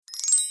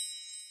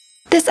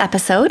This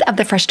episode of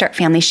the Fresh Start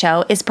Family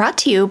Show is brought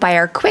to you by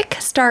our Quick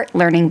Start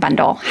Learning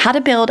Bundle, how to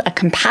build a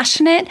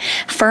compassionate,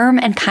 firm,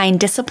 and kind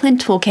discipline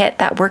toolkit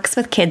that works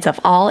with kids of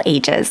all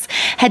ages.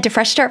 Head to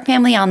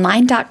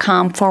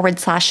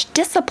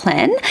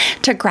freshstartfamilyonline.com/discipline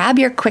to grab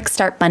your Quick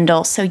Start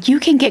Bundle so you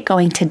can get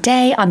going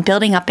today on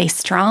building up a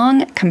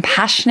strong,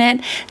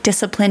 compassionate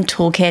discipline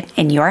toolkit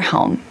in your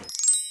home.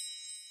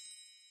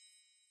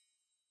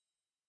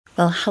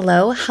 Well,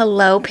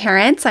 hello,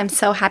 parents. I'm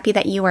so happy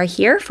that you are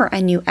here for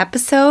a new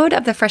episode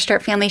of the Fresh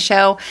Start Family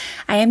Show.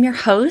 I am your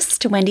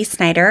host, Wendy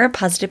Snyder,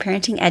 positive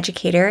parenting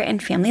educator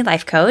and family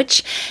life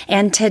coach.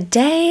 And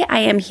today I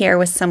am here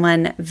with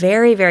someone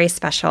very, very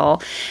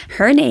special.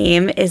 Her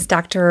name is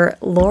Dr.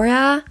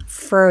 Laura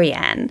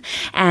Froyen,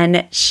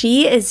 and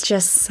she is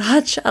just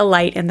such a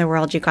light in the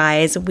world, you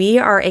guys. We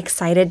are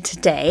excited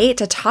today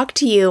to talk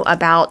to you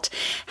about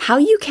how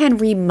you can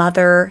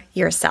remother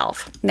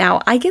yourself.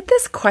 Now, I get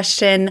this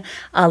question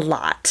a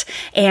lot.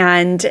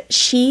 And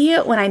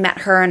when I met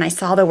her and I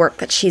saw the work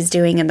that she's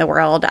doing in the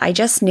world, I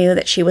just knew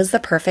that she was the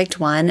perfect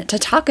one to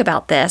talk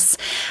about this.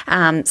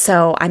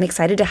 So I'm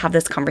excited to have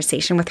this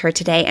conversation with her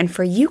today and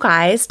for you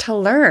guys to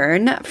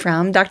learn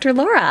from Dr.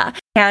 Laura.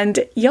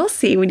 And you'll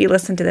see when you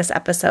listen to this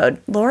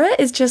episode, Laura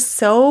is just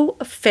so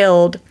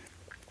filled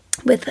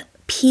with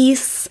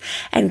peace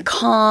and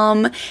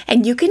calm,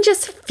 and you can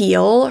just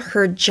feel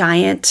her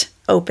giant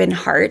open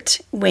heart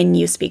when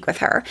you speak with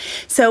her.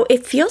 So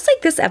it feels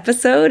like this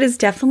episode is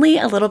definitely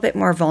a little bit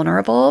more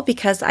vulnerable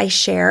because I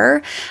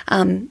share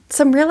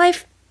some real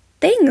life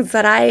things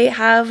that I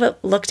have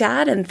looked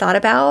at and thought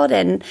about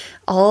and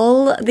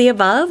all the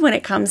above when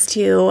it comes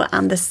to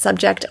the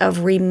subject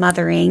of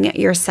remothering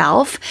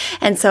yourself.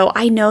 And so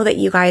I know that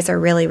you guys are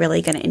really,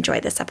 really going to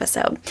enjoy this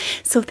episode.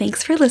 So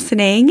thanks for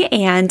listening.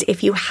 And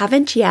if you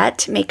haven't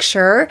yet, make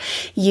sure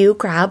you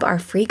grab our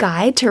free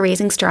guide to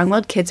raising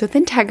strong-willed kids with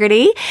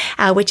integrity,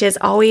 which is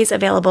always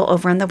available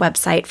over on the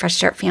website,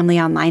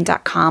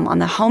 freshstartfamilyonline.com. On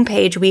the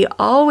homepage, we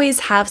always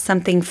have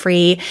something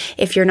free.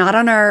 If you're not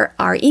on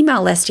our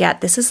email list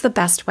yet, this is the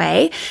best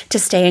way to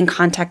stay in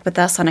contact with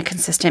us on a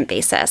consistent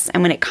basis.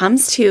 And when it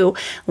comes to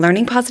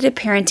learning positive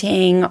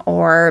parenting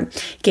or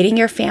getting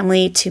your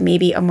family to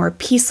maybe a more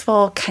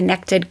peaceful,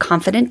 connected,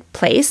 confident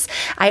place,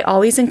 I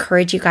always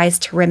encourage you guys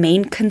to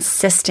remain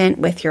consistent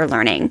with your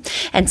learning.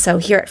 And so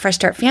here at Fresh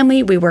Start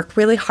Family, we work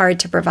really hard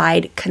to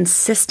provide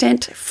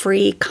consistent,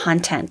 free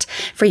content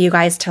for you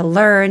guys to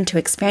learn, to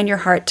expand your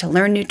heart, to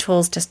learn new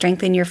tools, to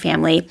strengthen your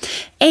family.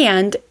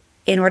 And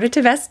in order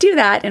to best do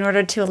that, in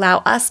order to allow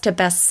us to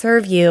best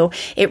serve you,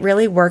 it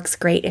really works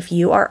great if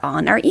you are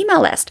on our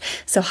email list.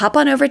 So hop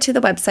on over to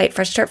the website,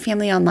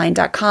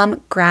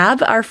 freshstartfamilyonline.com,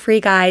 grab our free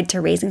guide to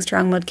raising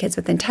strong-willed kids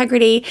with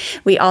integrity.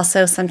 We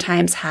also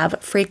sometimes have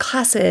free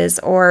classes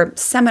or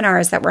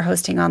seminars that we're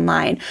hosting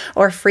online,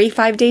 or free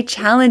 5-day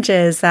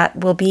challenges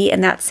that will be in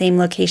that same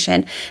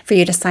location for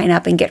you to sign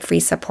up and get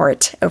free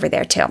support over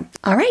there too.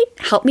 All right,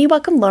 help me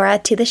welcome Laura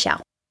to the show.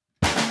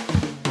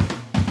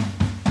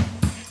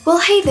 Well,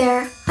 hey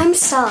there, I'm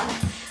Stella.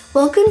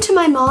 Welcome to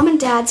my mom and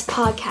dad's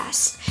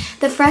podcast,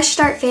 the Fresh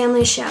Start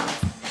Family Show.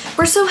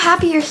 We're so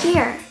happy you're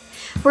here.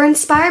 We're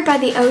inspired by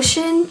the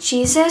ocean,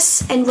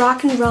 Jesus, and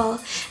rock and roll,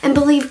 and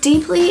believe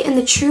deeply in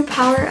the true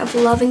power of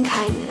love and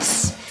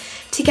kindness.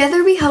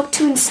 Together we hope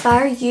to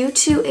inspire you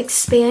to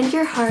expand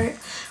your heart,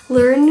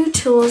 learn new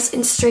tools,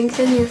 and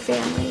strengthen your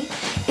family.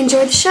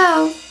 Enjoy the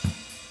show!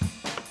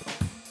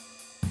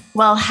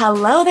 Well,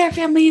 hello there,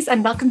 families,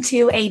 and welcome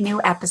to a new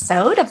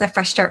episode of the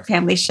Fresh Start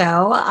Family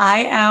Show. I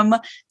am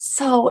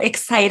so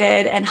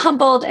excited and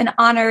humbled and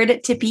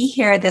honored to be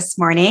here this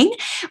morning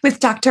with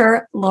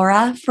Dr.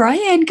 Laura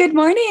Froyen. Good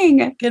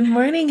morning. Good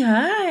morning.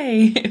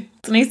 Hi.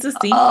 It's nice to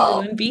see you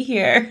and be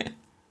here.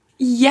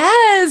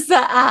 Yes.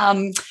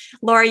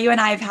 Laura, you and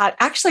I have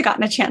actually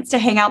gotten a chance to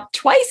hang out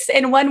twice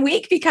in 1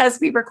 week because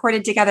we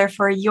recorded together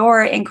for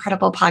your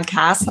incredible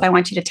podcast that I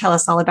want you to tell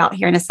us all about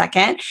here in a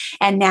second.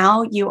 And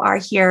now you are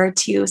here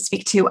to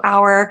speak to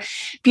our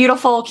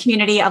beautiful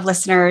community of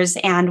listeners.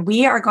 And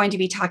we are going to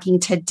be talking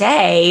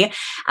today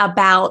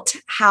about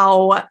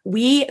how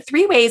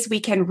 3 ways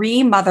we can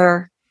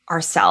remother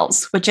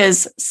ourselves, which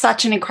is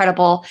such an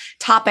incredible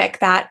topic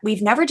that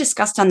we've never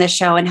discussed on this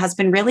show and has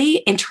been really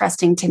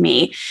interesting to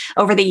me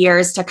over the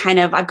years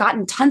I've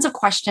gotten tons of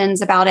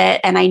questions about it.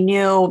 And I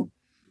knew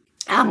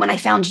when I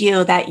found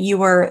you that you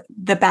were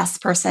the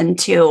best person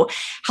to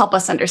help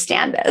us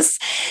understand this.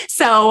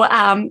 So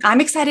I'm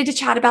excited to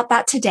chat about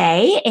that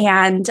today.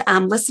 And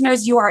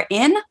listeners, you are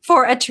in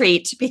for a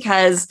treat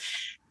because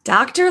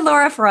Dr.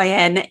 Laura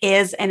Froyen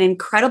is an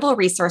incredible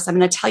resource. I'm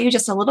going to tell you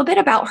just a little bit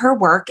about her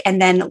work.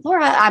 And then,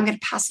 Laura, I'm going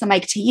to pass the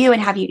mic to you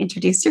and have you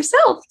introduce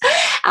yourself.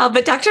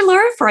 But Dr.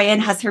 Laura Froyen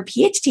has her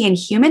PhD in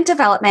Human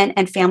Development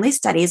and Family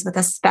Studies with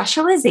a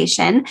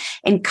specialization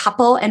in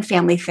couple and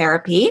family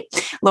therapy.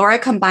 Laura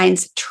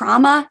combines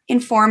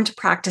trauma-informed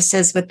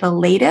practices with the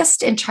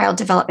latest in child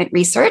development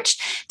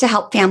research to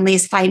help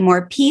families find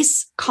more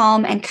peace,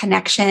 calm, and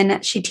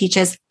connection. She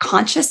teaches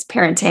conscious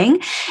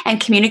parenting and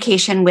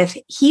communication with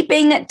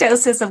heaping infinite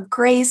doses of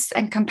grace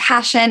and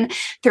compassion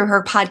through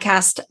her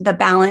podcast, The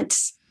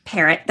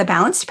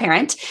Balanced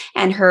Parent,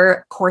 and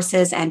her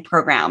courses and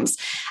programs.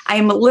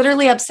 I'm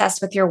literally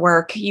obsessed with your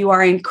work. You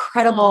are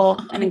incredible,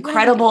 an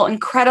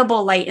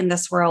incredible light in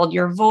this world.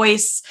 Your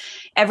voice,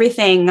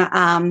 everything.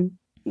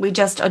 We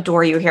just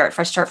adore you here at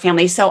Fresh Start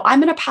Family. So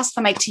I'm going to pass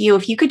the mic to you.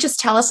 If you could just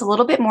tell us a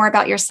little bit more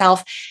about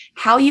yourself,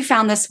 how you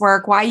found this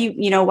work, why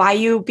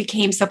you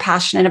became so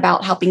passionate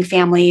about helping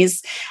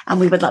families.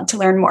 We would love to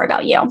learn more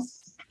about you.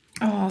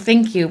 Oh,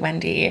 thank you,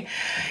 Wendy.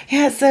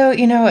 Yeah. So,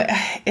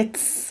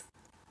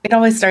 it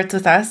always starts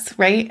with us,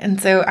 right?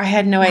 And so I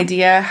had no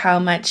idea how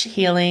much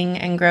healing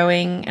and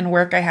growing and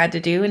work I had to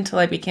do until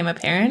I became a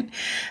parent.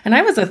 And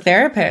I was a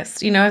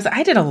therapist,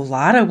 I did a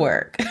lot of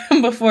work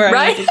before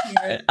I was a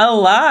parent, a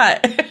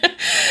lot.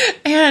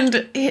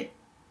 And it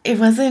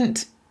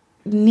wasn't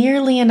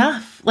nearly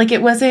enough. Like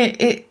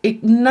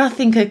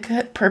nothing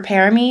could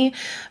prepare me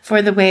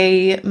for the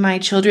way my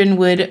children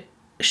would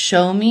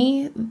show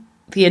me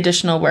the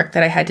additional work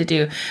that I had to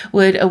do,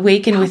 would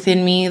awaken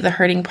within me the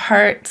hurting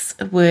parts,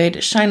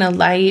 would shine a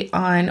light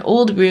on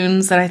old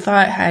wounds that I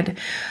thought had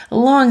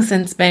long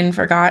since been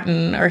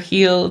forgotten or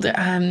healed.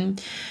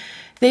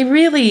 They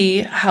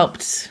really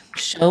helped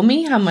show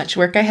me how much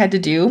work I had to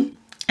do.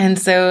 And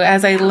so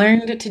as I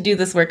learned to do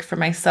this work for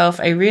myself,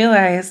 I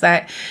realized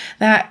that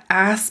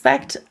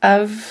aspect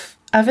of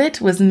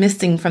it was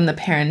missing from the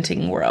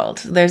parenting world.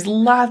 There's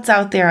lots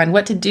out there on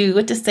what to do,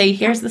 what to say.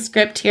 Here's the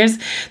script. Here's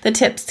the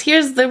tips.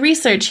 Here's the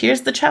research.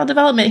 Here's the child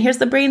development. Here's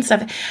the brain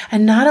stuff.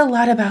 And not a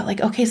lot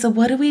about okay, so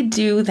what do we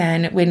do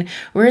then when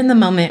we're in the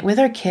moment with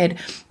our kid?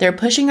 They're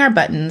pushing our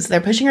buttons.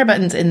 They're pushing our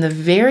buttons in the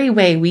very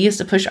way we used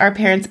to push our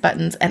parents'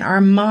 buttons, and our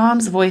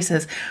moms'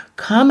 voices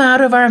come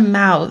out of our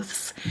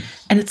mouths.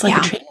 And it's like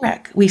a train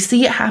wreck. We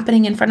see it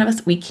happening in front of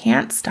us. We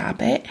can't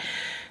stop it.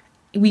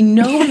 We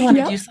know we want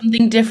to do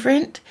something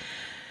different.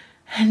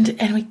 And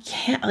we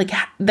can't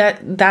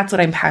that's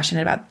what I'm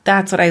passionate about.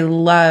 That's what I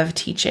love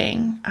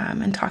teaching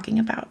and talking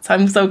about. So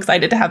I'm so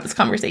excited to have this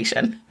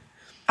conversation.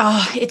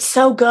 Oh, it's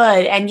so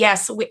good. And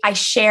yes,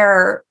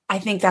 I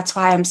think that's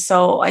why I'm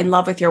so in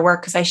love with your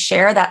work, because I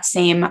share that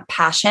same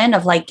passion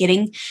of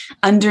getting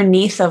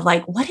underneath of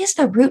what is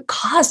the root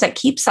cause that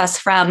keeps us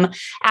from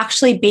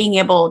actually being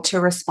able to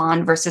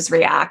respond versus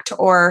react,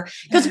 or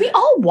because we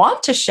all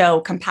want to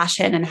show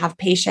compassion and have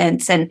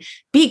patience and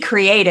be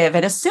creative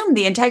and assume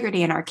the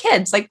integrity in our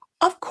kids.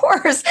 Of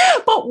course,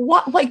 but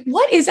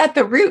what is at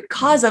the root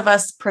cause of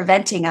us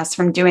preventing us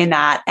from doing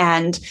that?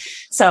 And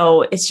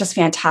so it's just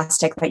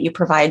fantastic that you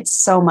provide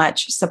so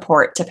much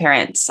support to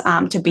parents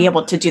to be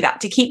able to do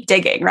that, to keep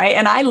digging, right?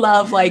 And I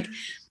love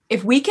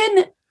if we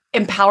can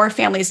empower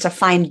families to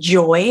find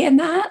joy in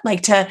that,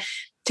 to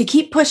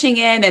keep pushing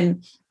in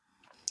and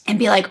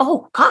be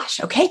oh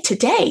gosh, okay,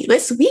 today,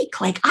 this week,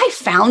 I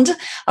found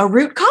a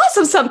root cause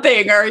of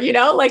something, or,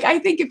 I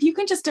think if you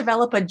can just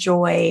develop a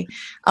joy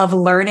of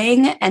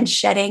learning and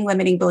shedding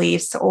limiting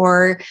beliefs,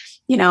 or,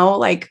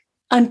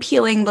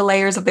 unpeeling the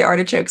layers of the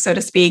artichoke, so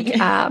to speak,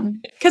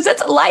 because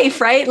it's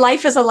life, right?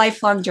 Life is a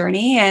lifelong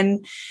journey,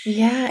 and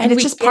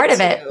it's just part of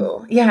it.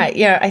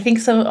 Yeah. I think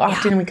so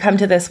often we come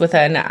to this with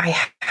I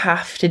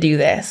have to do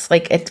this.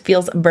 It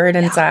feels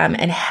burdensome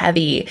and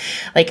heavy.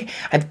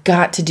 I've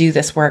got to do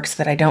this work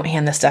so that I don't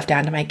hand this stuff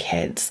down to my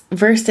kids.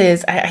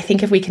 Versus, I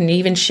think if we can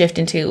even shift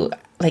into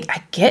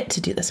I get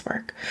to do this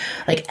work.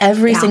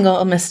 Every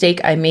single mistake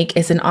I make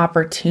is an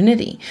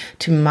opportunity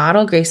to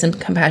model grace and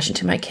compassion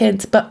to my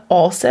kids, but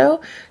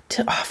also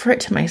to offer it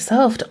to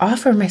myself, to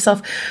offer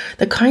myself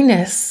the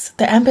kindness,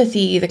 the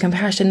empathy, the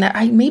compassion that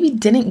I maybe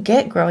didn't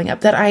get growing up,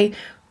 that I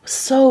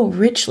so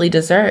richly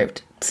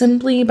deserved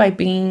simply by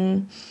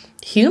being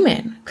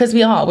human. Because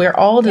we're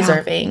all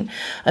deserving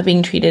of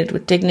being treated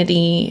with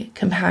dignity,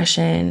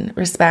 compassion,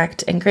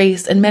 respect, and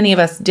grace. And many of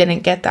us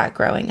didn't get that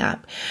growing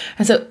up.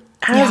 And so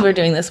as we're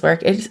doing this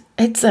work, it's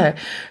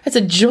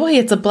a joy,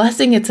 it's a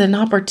blessing, it's an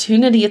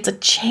opportunity, it's a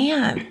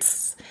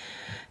chance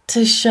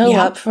to show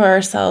up for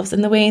ourselves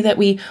in the way that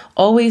we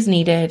always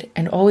needed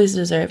and always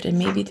deserved and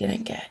maybe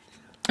didn't get.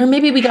 Or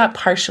maybe we got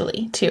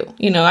partially too.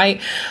 I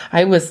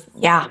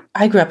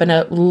grew up in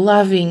a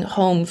loving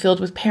home filled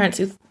with parents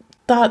who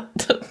thought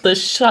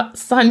the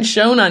sun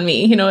shone on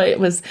me. It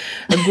was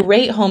a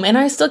great home, and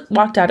I still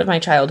walked out of my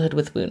childhood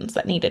with wounds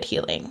that needed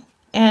healing.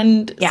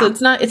 And so it's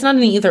not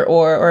an either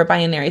or a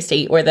binary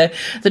state or the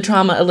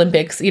trauma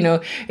Olympics,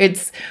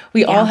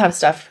 we all have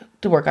stuff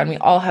to work on. We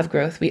all have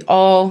growth. We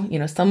all,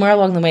 somewhere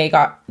along the way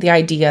got the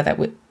idea that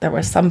there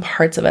were some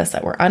parts of us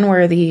that were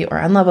unworthy or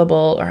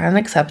unlovable or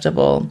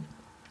unacceptable.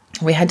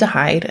 We had to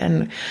hide,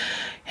 and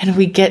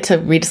we get to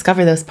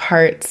rediscover those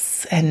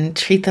parts and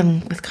treat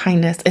them with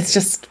kindness. It's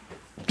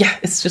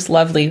just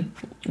lovely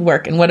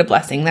work, and what a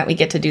blessing that we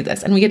get to do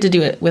this, and we get to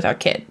do it with our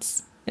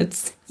kids.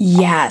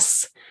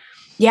 Yes.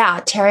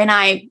 Yeah, Terry and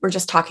I were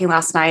just talking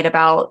last night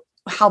about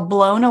how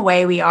blown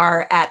away we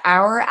are at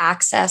our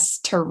access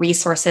to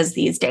resources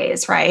these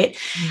days, right?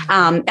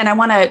 Mm-hmm. And I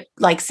want to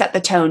set the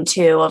tone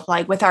too of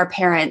with our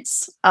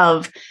parents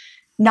of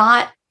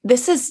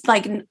this is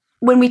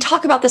when we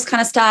talk about this kind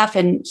of stuff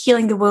and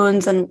healing the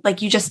wounds, and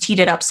like you just teed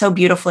it up so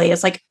beautifully,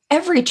 it's like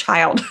every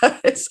child,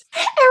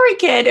 every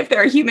kid, if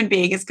they're a human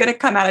being, is going to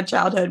come out of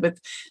childhood with,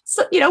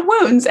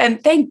 wounds.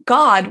 And thank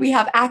God we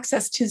have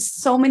access to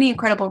so many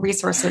incredible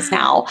resources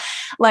now,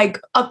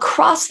 like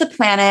across the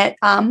planet.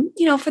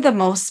 For the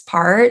most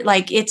part,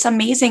 like it's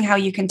amazing how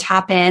you can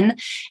tap in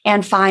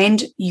and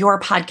find your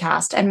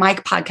podcast and my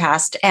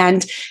podcast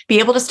and be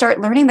able to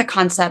start learning the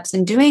concepts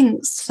and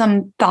doing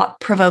some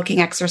thought-provoking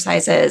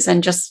exercises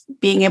and just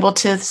being able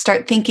to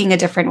start thinking a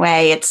different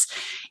way. It's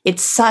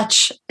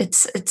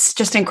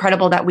just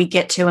incredible that we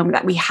get to and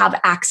that we have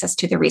access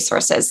to the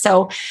resources.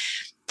 So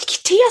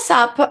tee us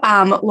up,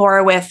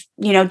 Laura, with,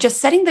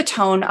 just setting the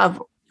tone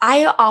of,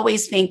 I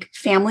always think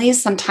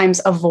families sometimes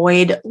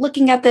avoid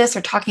looking at this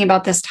or talking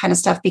about this kind of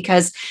stuff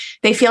because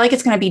they feel like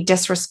it's going to be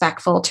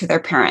disrespectful to their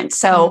parents.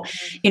 So,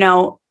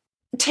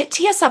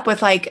 tee us up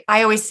with, like,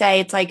 I always say,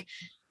 it's like,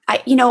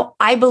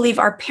 I believe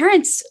our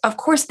parents, of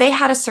course, they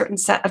had a certain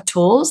set of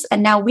tools,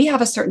 and now we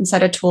have a certain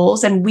set of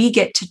tools and we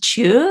get to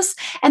choose.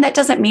 And that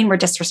doesn't mean we're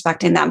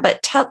disrespecting them,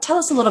 but tell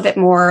us a little bit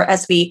more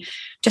as we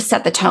just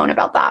set the tone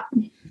about that.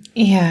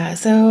 Yeah.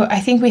 So I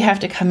think we have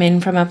to come in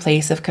from a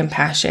place of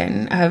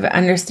compassion, of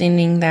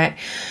understanding that,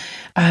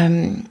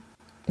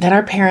 that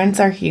our parents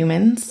are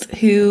humans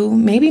who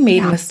maybe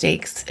made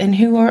mistakes and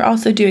who are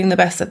also doing the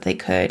best that they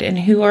could and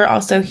who are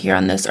also here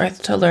on this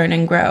earth to learn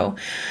and grow.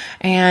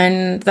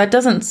 And that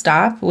doesn't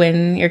stop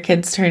when your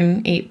kids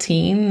turn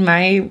 18.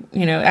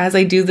 As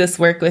I do this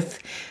work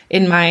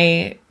in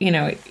my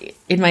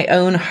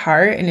own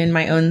heart and in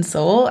my own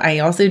soul, I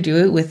also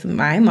do it with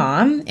my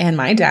mom and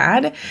my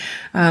dad.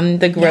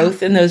 The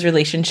growth in those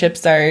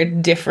relationships are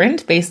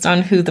different based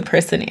on who the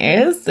person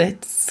is.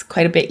 It's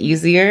quite a bit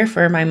easier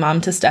for my mom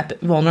to step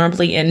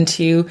vulnerably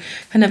into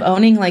kind of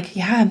owning, like,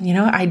 there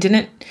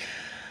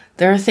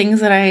are things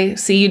that I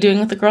see you doing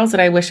with the girls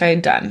that I wish I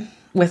had done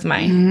with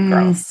my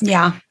girls.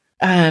 Yeah.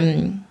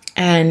 And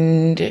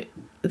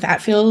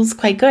that feels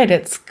quite good.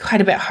 It's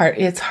quite a bit hard.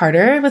 It's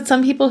harder with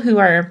some people who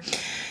are,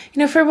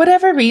 for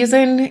whatever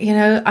reason,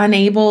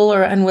 unable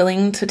or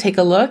unwilling to take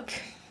a look.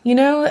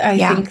 I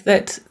think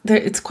that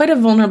it's quite a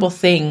vulnerable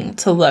thing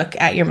to look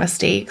at your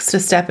mistakes, to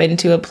step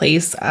into a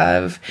place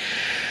of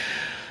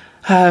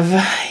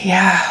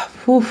that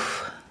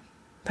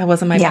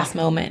wasn't my best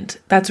moment.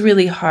 That's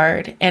really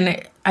hard.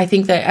 And I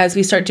think that as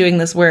we start doing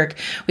this work,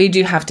 we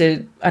do have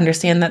to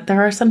understand that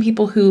there are some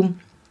people who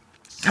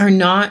are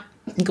not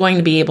going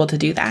to be able to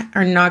do that,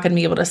 are not going to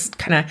be able to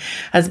kind of,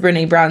 as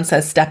Brene Brown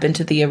says, step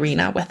into the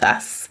arena with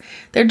us.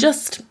 They're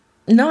just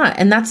not.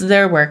 And that's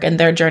their work and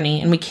their journey.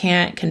 And we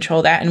can't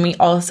control that. And we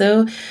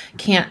also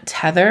can't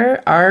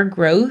tether our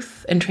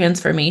growth and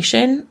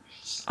transformation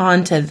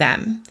onto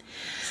them.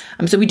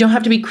 So we don't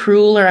have to be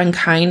cruel or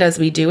unkind as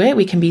we do it.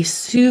 We can be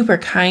super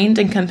kind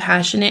and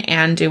compassionate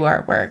and do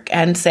our work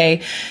and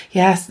say,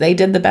 yes, they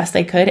did the best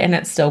they could and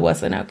it still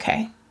wasn't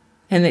okay.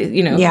 And,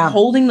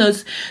 holding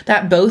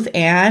that both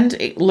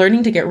and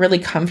learning to get really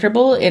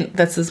comfortable. And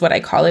this is what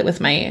I call it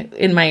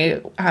in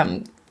my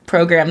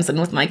programs and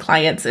with my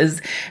clients,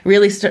 is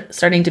really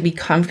starting to be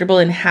comfortable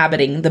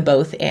inhabiting the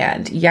both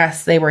and.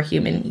 Yes, they were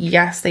human.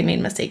 Yes, they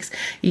made mistakes.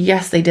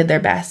 Yes, they did their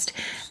best.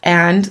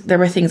 And there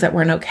were things that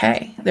weren't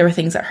okay. There were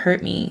things that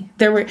hurt me.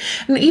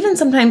 And even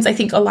sometimes I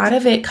think a lot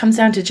of it comes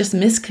down to just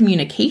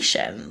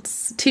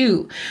miscommunications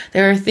too.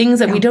 There are things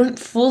that we don't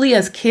fully,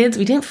 as kids,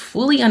 we didn't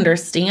fully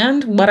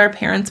understand what our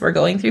parents were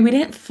going through. We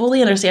didn't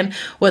fully understand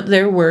what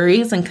their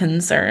worries and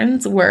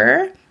concerns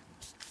were.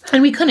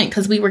 And we couldn't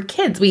because we were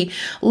kids.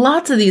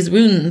 Lots of these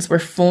wounds were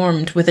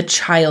formed with a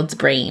child's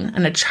brain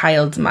and a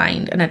child's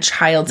mind and a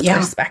child's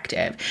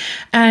perspective.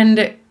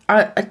 And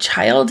a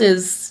child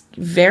is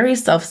very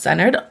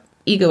self-centered,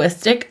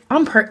 egoistic,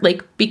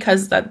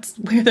 because that's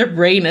where their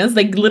brain is.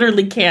 They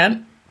literally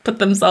can't put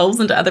themselves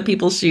into other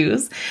people's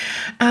shoes.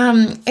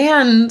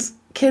 And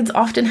kids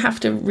often have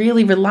to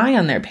really rely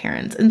on their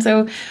parents. And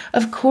so,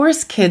 of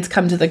course, kids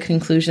come to the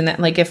conclusion that,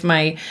 like, if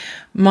my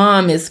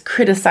mom is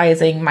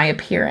criticizing my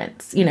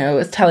appearance,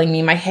 is telling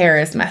me my hair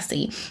is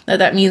messy,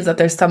 that means that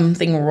there's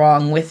something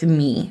wrong with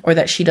me or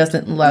that she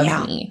doesn't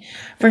love me.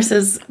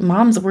 Versus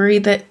mom's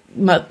worried that,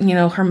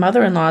 her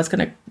mother-in-law is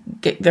going to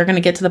they're going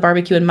to get to the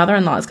barbecue and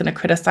mother-in-law is going to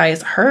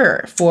criticize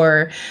her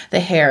for the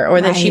hair,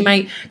 or that she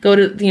might go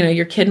to,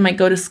 your kid might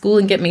go to school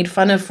and get made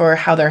fun of for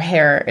how their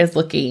hair is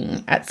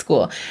looking at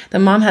school. The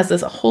mom has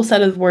this whole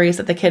set of worries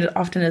that the kid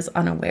often is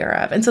unaware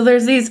of. And so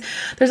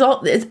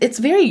it's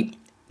very,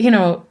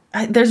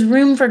 there's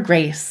room for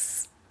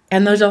grace,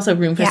 and there's also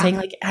room for saying,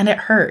 like, and it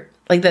hurt,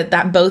 like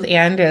that both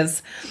and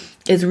is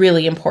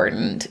really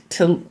important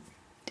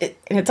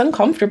and it's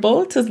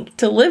uncomfortable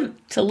to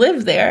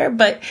live there,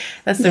 but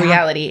that's the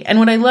reality. And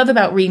what I love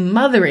about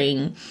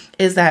remothering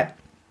is that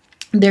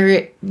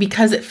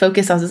because it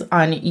focuses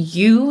on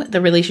you,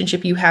 the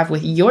relationship you have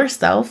with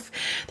yourself,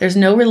 there's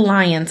no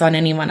reliance on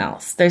anyone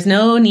else. There's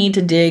no need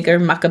to dig or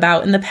muck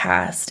about in the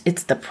past.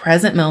 It's the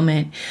present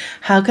moment.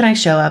 How can I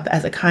show up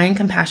as a kind,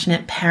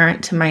 compassionate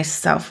parent to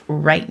myself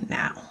right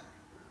now?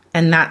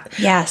 And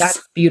Yes.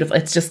 that's beautiful.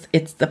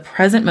 It's the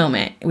present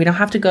moment. We don't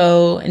have to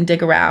go and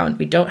dig around.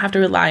 We don't have to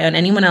rely on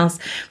anyone else.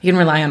 We can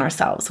rely on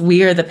ourselves.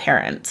 We are the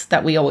parents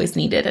that we always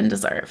needed and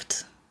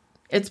deserved.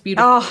 It's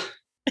beautiful. Oh,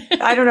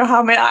 I don't know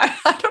how many, I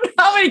don't know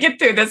how I'm going to get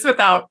through this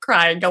without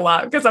crying a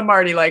lot, because I'm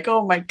already like,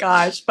 oh my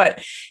gosh.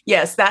 But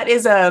yes, that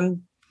is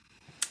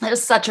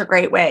such a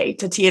great way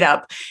to tee it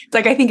up. It's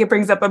like, I think it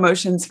brings up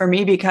emotions for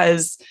me,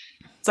 because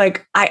it's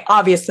like, I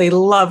obviously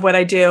love what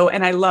I do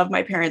and I love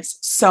my parents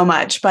so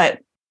much, but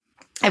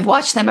I've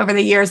watched them over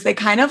the years. They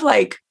kind of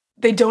like,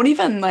 they don't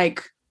even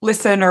like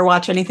listen or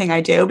watch anything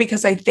I do,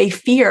 because they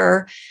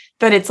fear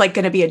that it's like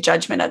going to be a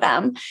judgment of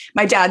them.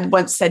 My dad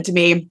once said to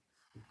me,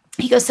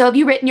 he goes, so have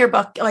you written a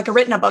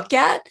book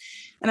yet?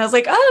 And I was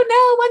like,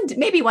 oh no,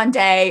 maybe one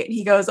day. And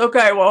he goes,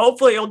 okay, well,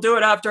 hopefully you'll do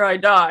it after I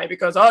die,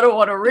 because I don't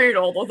want to read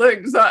all the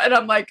things. And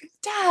I'm like,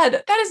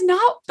 Dad, that is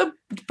not the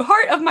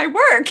part of my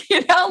work,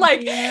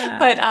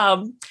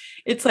 but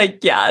it's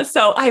like, yeah.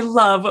 So I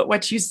love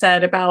what you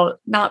said about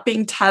not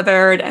being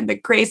tethered and the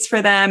grace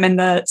for them,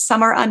 and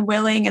some are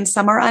unwilling and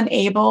some are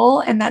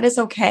unable, and that is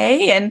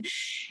okay.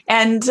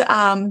 And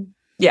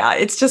yeah,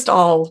 it's just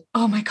all,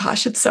 oh my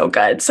gosh, it's so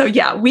good. So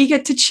yeah, we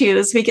get to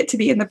choose, we get to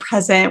be in the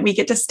present, we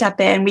get to step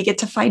in, we get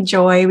to find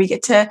joy, we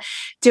get to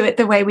do it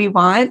the way we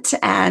want.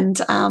 And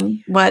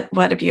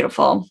what a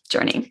beautiful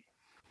journey.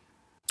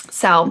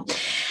 So,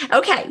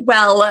 okay,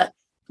 well,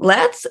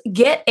 let's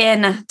get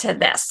into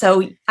this.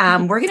 So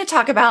we're going to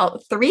talk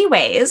about 3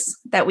 ways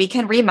that we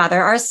can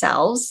remother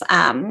ourselves.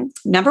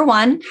 Number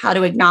 1, how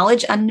to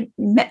acknowledge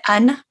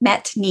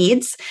unmet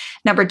needs.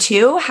 Number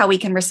 2, how we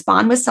can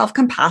respond with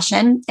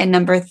self-compassion. And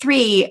number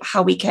 3,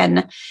 how we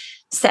can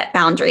set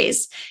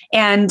boundaries.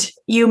 And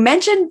you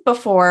mentioned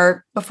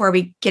before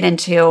we get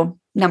into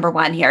number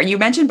 1 here, you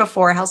mentioned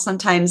before how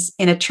sometimes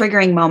in a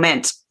triggering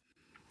moment,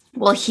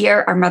 we'll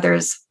hear our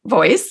mother's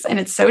voice, and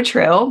it's so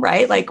true,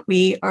 right? Like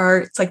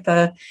it's like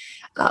the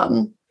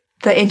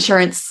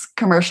insurance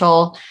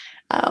commercial,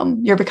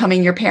 you're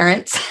becoming your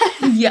parents.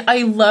 Yeah,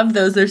 I love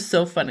those. They're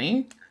so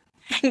funny.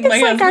 My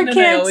husband and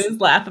I always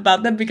laugh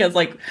about them, because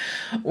like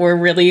we're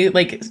really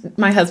like,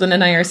 my husband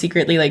and I are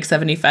secretly like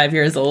 75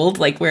 years old.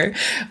 Like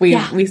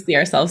we see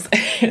ourselves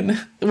in,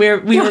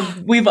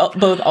 we've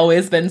both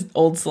always been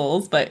old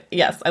souls. But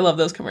yes, I love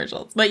those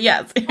commercials. But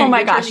yes. Oh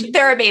my gosh,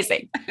 they're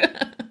amazing.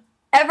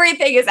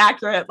 Everything is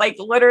accurate. Like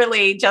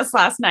literally just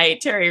last night,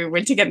 Terry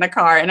went to get in the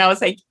car and I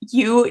was like,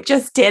 you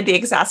just did the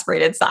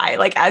exasperated sigh,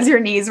 like as your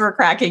knees were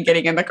cracking,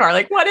 getting in the car,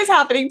 like what is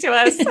happening to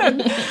us?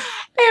 And it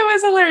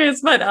was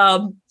hilarious.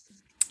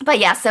 But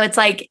yeah, so it's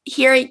like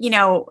here,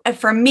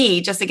 for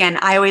me, just again,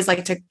 I always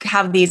like to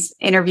have these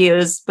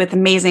interviews with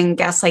amazing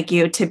guests like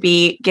you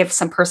to give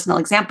some personal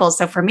examples.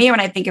 So for me, when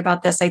I think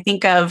about this, I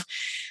think of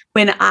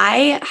when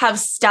I have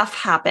stuff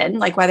happen,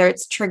 like whether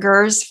it's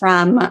triggers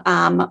from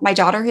my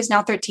daughter, who's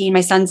now 13,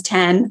 my son's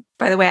 10.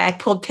 By the way, I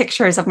pulled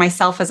pictures of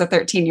myself as a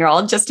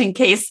 13-year-old just in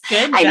case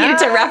I needed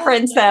to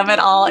reference them at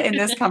all in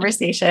this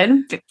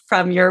conversation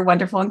from your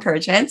wonderful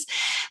encouragements.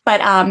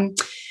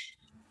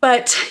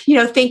 But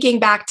thinking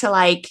back to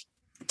like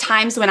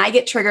times when I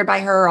get triggered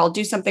by her, or I'll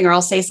do something or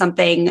I'll say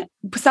something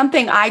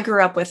I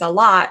grew up with a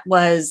lot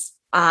was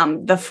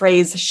the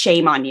phrase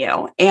shame on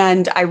you.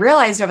 And I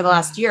realized over the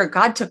last year,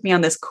 God took me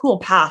on this cool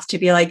path to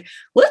be like,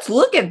 let's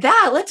look at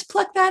that. Let's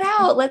pluck that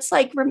out. Let's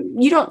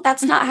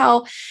that's not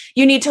how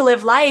you need to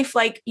live life.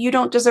 Like you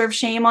don't deserve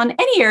shame on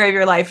any area of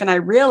your life. And I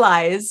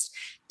realized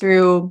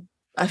through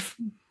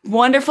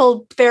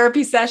wonderful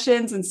therapy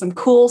sessions and some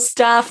cool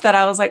stuff that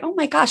I was like, oh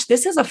my gosh,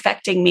 this is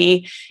affecting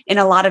me in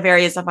a lot of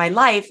areas of my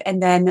life.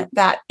 And then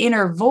that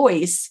inner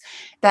voice,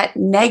 that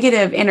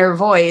negative inner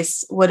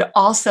voice would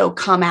also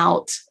come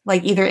out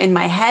like either in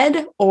my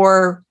head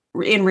or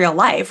in real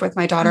life with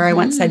my daughter. Mm-hmm. I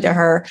once said to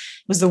her, it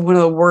was one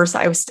of the worst.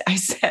 I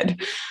said,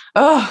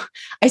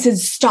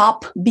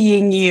 stop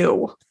being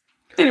you.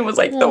 And it was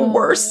like the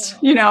worst,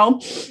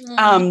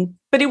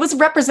 but it was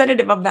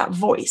representative of that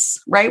voice,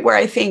 right? Where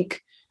I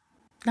think,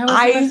 that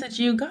was the message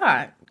you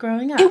got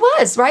growing up. It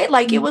was, right?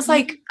 Like, it was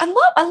like, I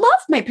love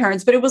my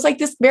parents, but it was like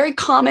this very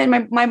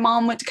common, my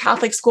mom went to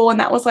Catholic school, and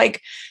that was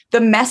like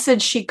the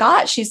message she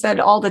got. She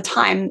said all the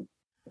time,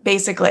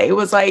 basically, it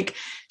was like,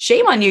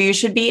 shame on you. You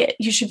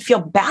should feel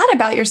bad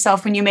about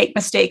yourself when you make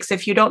mistakes,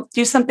 if you don't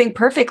do something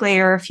perfectly,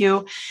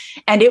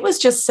 and it was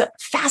just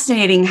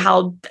fascinating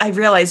how I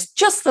realized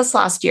just this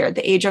last year, at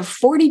the age of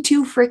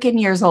 42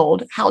 freaking years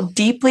old, how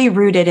deeply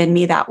rooted in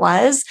me that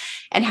was,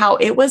 and how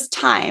it was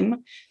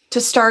time to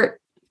start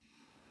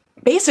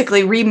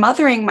basically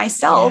remothering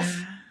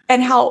myself,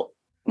 and how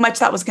much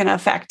that was going to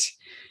affect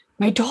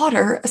my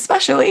daughter,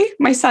 especially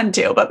my son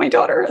too, but my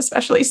daughter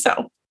especially.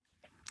 So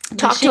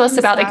talk to us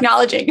about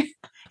acknowledging.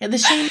 Yeah, the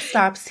shame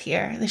stops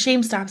here. The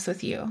shame stops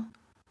with you.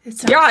 It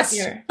stops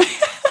here.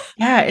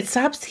 Yeah, it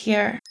stops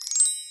here.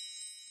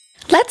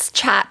 Let's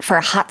chat for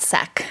a hot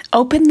sec,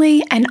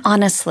 openly and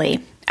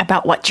honestly,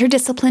 about what your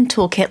discipline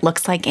toolkit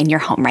looks like in your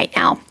home right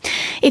now.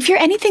 If you're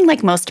anything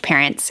like most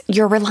parents,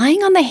 you're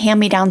relying on the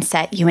hand-me-down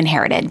set you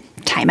inherited.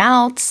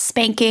 timeouts,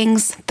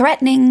 spankings,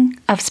 threatening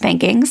of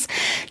spankings,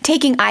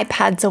 taking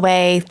iPads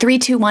away,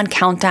 3-2-1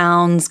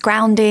 countdowns,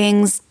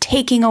 groundings,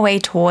 taking away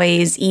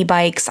toys,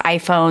 e-bikes,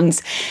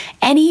 iPhones,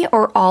 any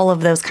or all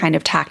of those kind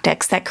of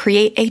tactics that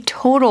create a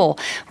total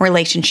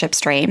relationship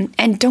strain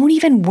and don't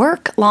even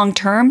work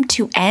long-term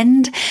to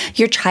end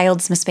your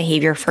child's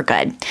misbehavior for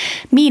good.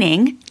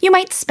 Meaning, you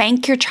might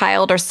spank your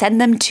child or send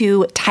them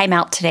to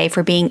timeout today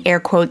for being, air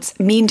quotes,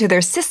 mean to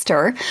their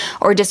sister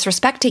or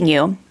disrespecting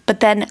you. But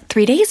then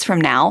 3 days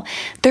from now,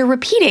 they're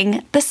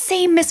repeating the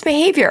same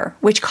misbehavior,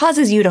 which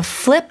causes you to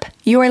flip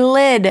your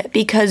lid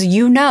because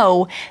you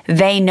know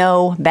they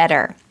know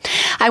better.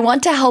 I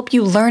want to help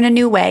you learn a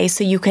new way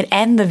so you could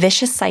end the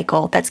vicious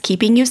cycle that's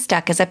keeping you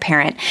stuck as a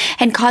parent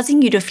and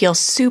causing you to feel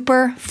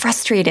super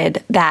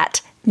frustrated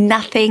that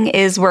nothing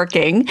is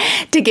working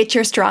to get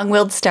your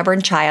strong-willed,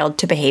 stubborn child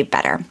to behave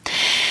better.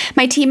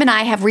 My team and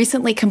I have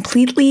recently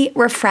completely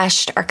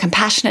refreshed our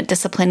Compassionate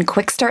Discipline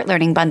Quick Start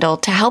Learning Bundle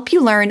to help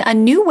you learn a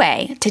new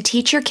way to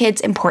teach your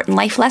kids important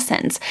life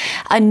lessons,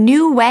 a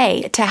new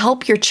way to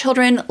help your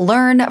children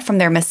learn from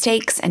their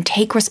mistakes and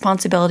take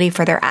responsibility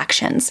for their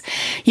actions.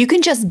 You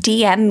can just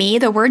DM me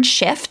the word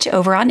shift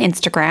over on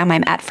Instagram.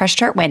 I'm at Fresh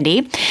Start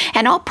Wendy,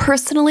 and I'll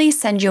personally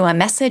send you a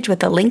message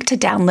with a link to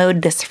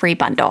download this free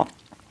bundle.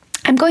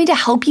 I'm going to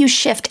help you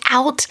shift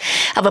out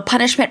of a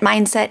punishment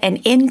mindset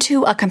and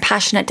into a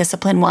compassionate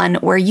discipline one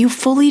where you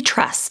fully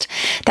trust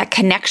that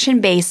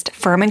connection-based,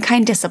 firm and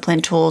kind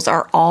discipline tools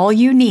are all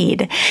you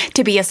need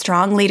to be a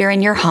strong leader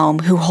in your home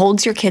who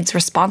holds your kids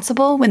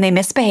responsible when they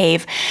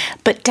misbehave,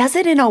 but does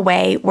it in a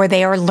way where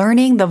they are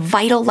learning the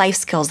vital life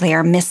skills they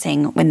are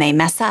missing when they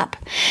mess up.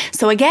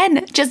 So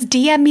again, just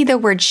DM me the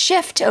word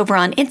shift over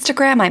on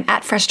Instagram. I'm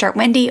at Fresh Start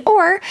Wendy,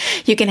 or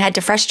you can head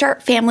to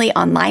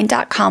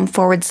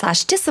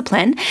freshstartfamilyonline.com/discipline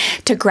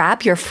to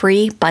grab your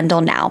free bundle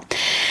now.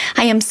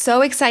 I am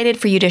so excited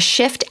for you to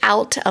shift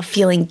out of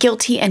feeling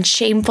guilty and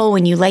shameful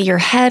when you lay your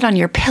head on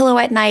your pillow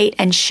at night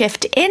and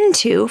shift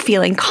into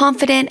feeling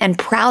confident and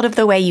proud of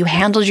the way you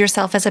handled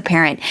yourself as a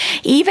parent,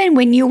 even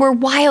when you were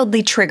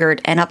wildly triggered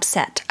and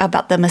upset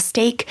about the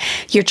mistake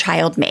your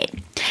child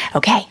made.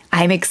 Okay,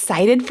 I'm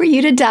excited for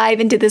you to dive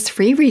into this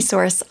free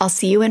resource. I'll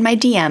see you in my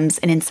DMs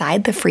and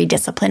inside the free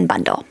discipline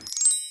bundle.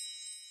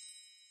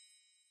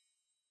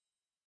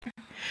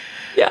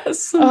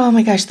 Yes. Oh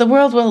my gosh, the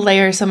world will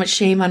layer so much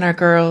shame on our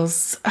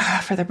girls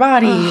for their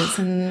bodies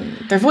and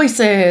their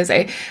voices.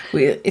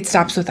 It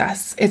stops with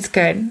us. It's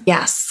good.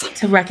 Yes.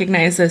 To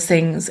recognize those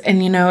things.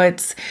 And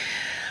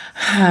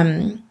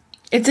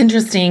it's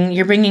interesting.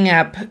 You're bringing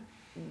up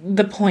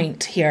the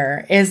point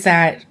here is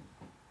that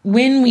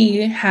when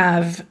we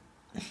have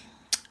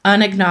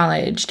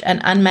unacknowledged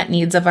and unmet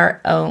needs of our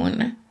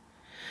own,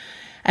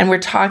 and we're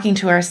talking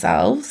to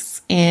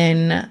ourselves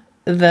in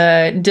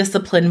the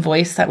disciplined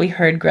voice that we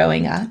heard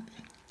growing up,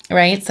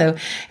 right? So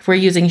if we're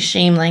using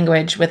shame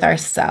language with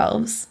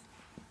ourselves,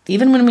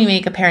 even when we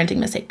make a parenting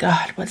mistake,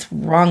 God, what's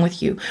wrong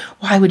with you?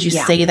 Why would you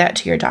say that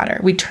to your daughter?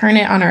 We turn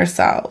it on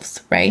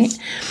ourselves, right?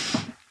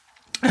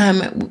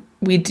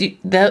 We do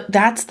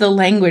that's the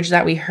language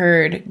that we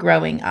heard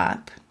growing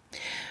up.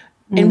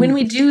 And when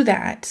we do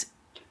that,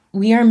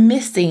 we are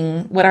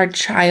missing what our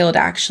child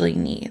actually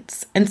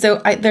needs. And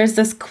so there's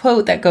this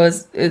quote that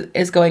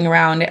is going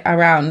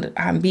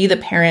around, be the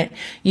parent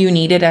you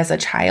needed as a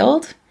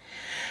child.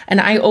 And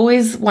I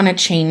always want to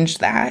change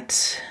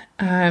that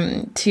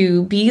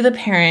to be the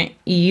parent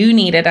you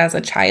needed as a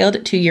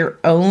child to your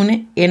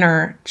own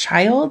inner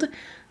child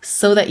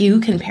so that you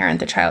can parent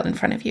the child in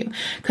front of you.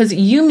 Because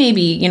you may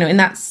be, in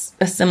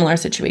a similar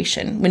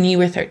situation when you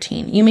were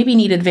 13. You maybe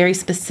needed very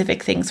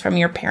specific things from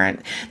your parent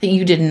that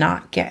you did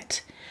not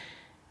get.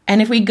 And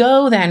if we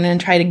go then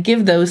and try to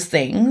give those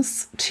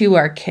things to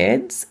our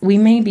kids, we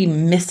may be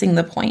missing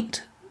the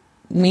point.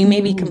 We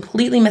may be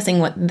completely missing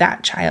what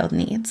that child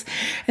needs.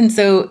 And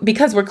so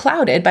because we're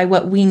clouded by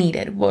what we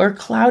needed, we're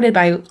clouded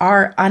by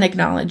our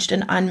unacknowledged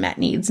and unmet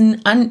needs,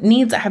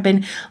 needs that have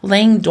been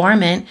laying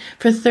dormant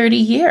for 30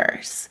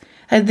 years.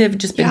 They've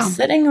just been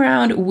sitting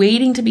around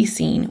waiting to be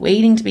seen,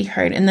 waiting to be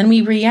heard. And then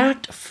we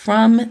react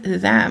from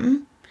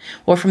them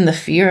or from the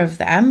fear of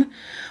them,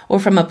 or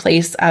from a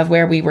place of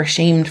where we were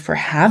shamed for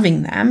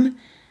having them,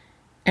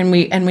 and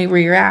we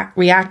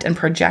react and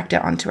project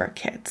it onto our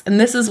kids. And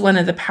this is one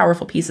of the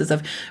powerful pieces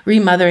of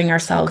remothering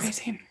ourselves.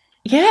 Crazy.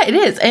 Yeah, it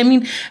is. I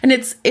mean, and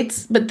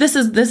but this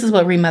is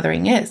what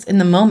remothering is in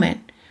the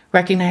moment,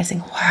 recognizing,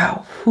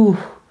 wow,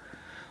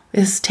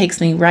 this takes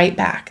me right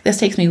back. This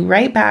takes me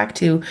right back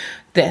to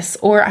this,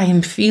 or I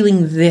am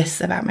feeling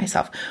this about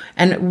myself,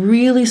 and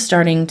really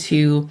starting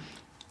to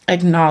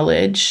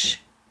acknowledge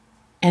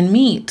and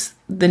meet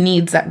the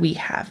needs that we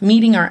have,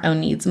 meeting our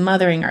own needs,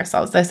 mothering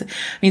ourselves. This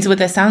means what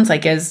this sounds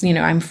like is,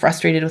 I'm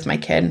frustrated with my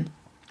kid.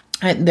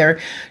 They're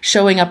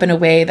showing up in a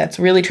way that's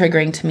really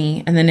triggering to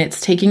me. And then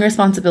it's taking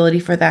responsibility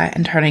for that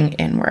and turning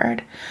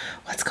inward.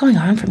 What's going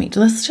on for me?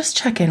 Let's just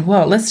check in.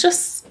 Whoa, let's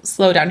just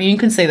slow down. You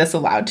can say this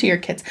aloud to your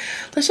kids.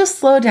 Let's just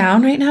slow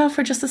down right now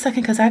for just a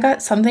second, because I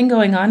got something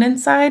going on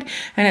inside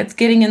and it's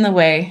getting in the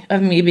way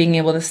of me being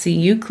able to see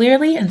you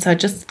clearly. And so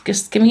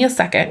just give me a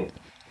second. And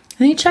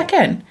then you check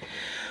in.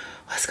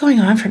 What's going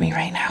on for me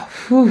right now?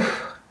 Whew.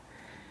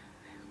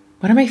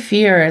 What are my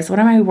fears? What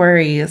are my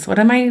worries? What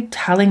am I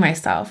telling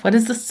myself? What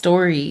is the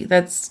story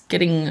that's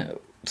getting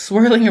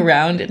swirling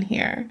around in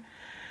here?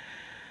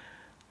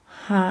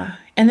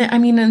 And then,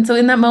 and so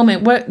in that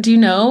moment, what do you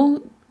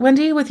know,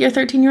 Wendy, with your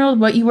 13-year-old,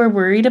 what you were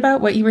worried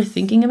about, what you were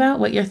thinking about,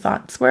 what your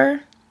thoughts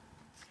were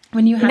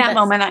when you had that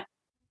moment?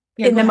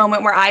 In the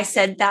moment where I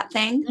said that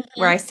thing,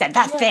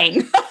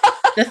 thing.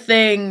 The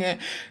thing.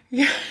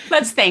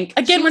 Let's think.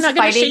 Again, we're not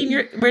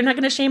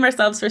going to shame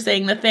ourselves for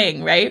saying the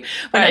thing, right?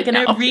 We're not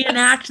going to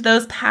reenact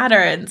those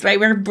patterns, right?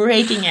 We're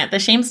breaking it. The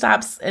shame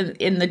stops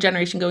in the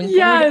generation going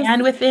forward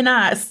and within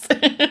us.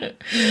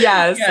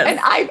 Yes. And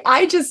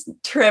I just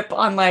trip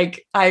on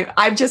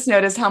I've just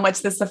noticed how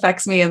much this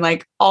affects me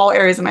in all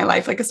areas of my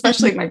life,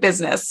 especially my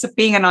business,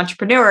 being an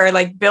entrepreneur,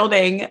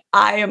 building,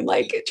 I am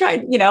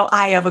trying,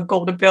 I have a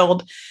goal to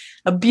build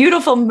a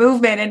beautiful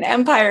movement and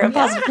empire of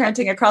positive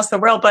parenting across the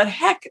world. But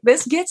heck,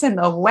 this gets in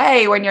the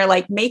way when you're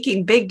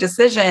making big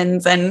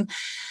decisions and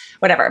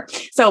whatever.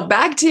 So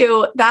back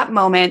to that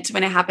moment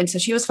when it happened. So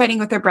she was fighting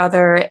with her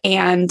brother,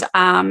 and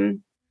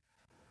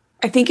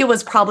I think it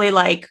was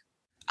probably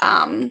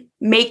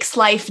makes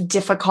life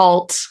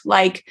difficult.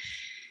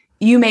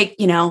 You make,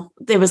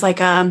 it was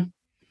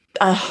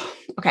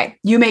okay,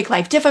 you make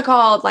life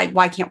difficult.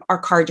 Why can't our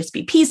car just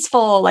be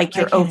peaceful?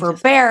 You're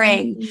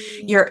overbearing.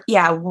 You're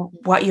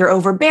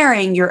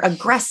overbearing. You're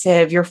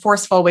aggressive. You're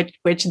forceful,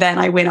 which then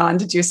I went on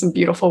to do some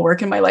beautiful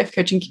work in my life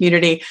coaching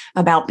community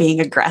about being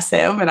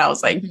aggressive. And I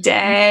was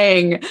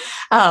dang.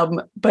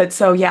 But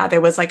so, there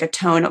was a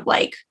tone of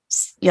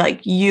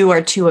you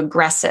are too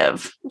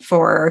aggressive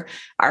for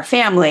our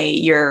family.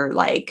 You're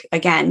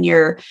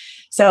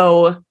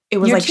so it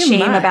was shame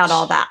much. About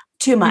all that.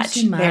 Too much.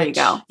 There you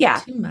go.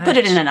 Yeah. Put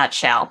it in a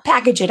nutshell.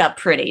 Package it up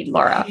pretty,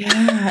 Laura.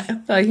 Yeah.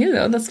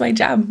 Well, that's my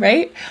job,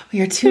 right?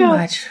 You're too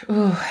much.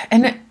 Ooh.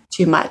 And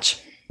too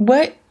much.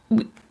 What,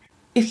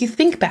 if you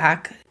think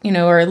back,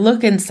 or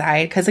look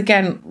inside, because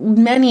again,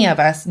 many of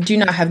us do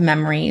not have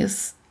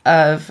memories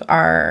of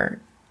our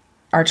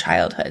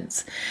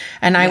childhoods.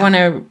 And I want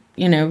to,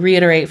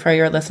 reiterate for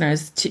your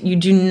listeners, you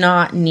do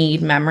not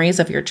need memories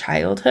of your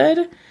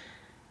childhood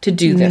to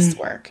do this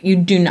work. You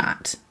do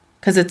not.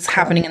 Because it's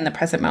happening in the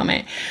present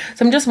moment.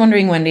 So I'm just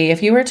wondering, Wendy,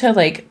 if you were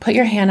to put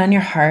your hand on your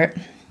heart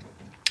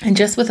and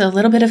just with a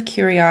little bit of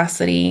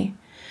curiosity,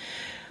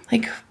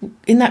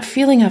 in that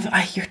feeling of,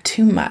 you're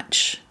too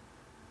much.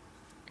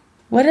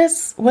 What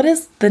is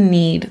the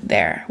need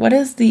there? What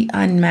is the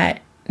unmet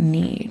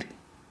need?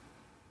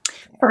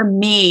 For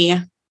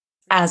me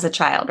as a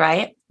child,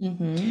 right?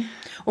 Mm-hmm.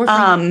 Or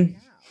for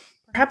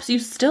perhaps you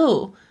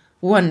still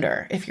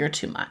wonder if you're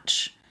too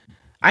much.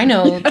 I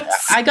know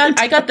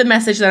I got the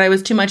message that I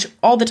was too much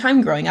all the time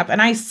growing up,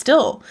 and I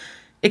still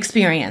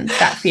experience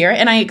that fear,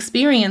 and I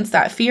experience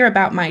that fear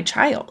about my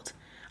child.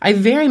 I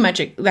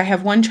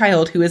have one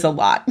child who is a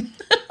lot.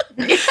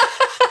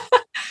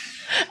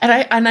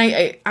 And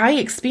I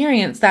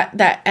experience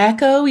that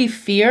echoey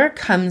fear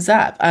comes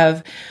up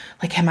of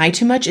am I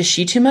too much? Is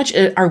she too much?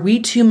 Are we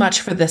too much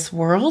for this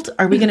world?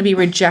 Are we going to be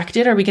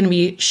rejected? Are we going to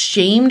be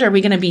shamed? Are we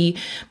going to be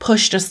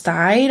pushed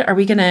aside?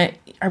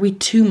 Are we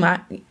too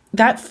much?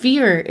 That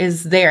fear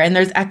is there, and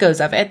there's echoes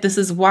of it. This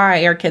is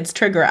why our kids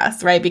trigger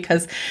us, right?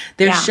 Because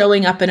they're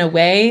showing up in a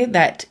way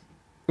that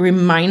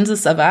reminds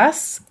us of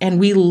us,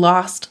 and we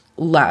lost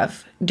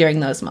love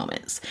during those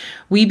moments.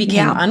 We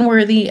became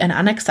unworthy and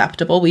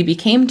unacceptable. We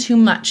became too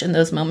much in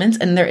those moments,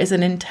 and there is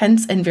an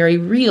intense and very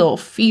real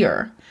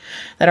fear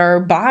that our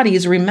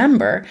bodies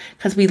remember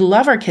because we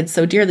love our kids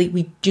so dearly.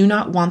 We do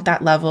not want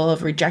that level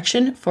of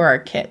rejection for our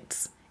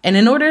kids. And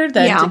in order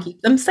then to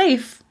keep them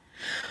safe,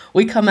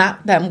 we come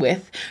at them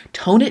with,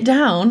 tone it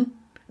down.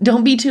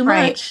 Don't be too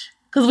much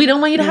because we don't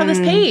want you to have this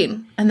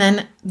pain. And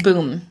then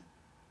boom,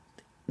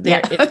 there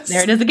it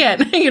is again,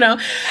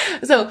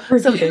 So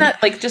in that,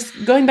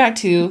 just going back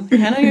to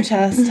hand on your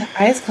chest,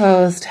 eyes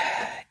closed,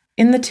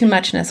 in the too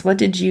muchness, what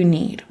did you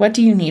need? What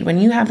do you need when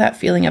you have that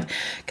feeling of,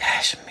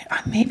 gosh,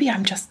 maybe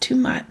I'm just too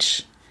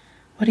much?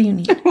 What do you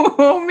need?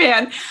 Oh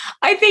man.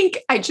 I think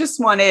I just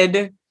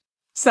wanted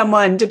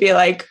someone to be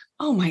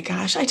oh my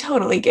gosh, I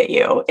totally get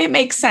you. It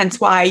makes sense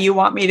why you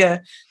want me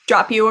to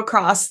drop you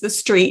across the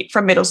street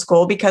from middle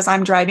school because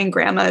I'm driving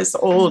grandma's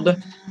old,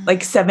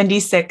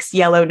 76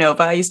 yellow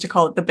Nova. I used to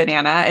call it the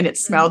banana, and it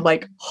smelled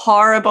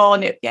horrible.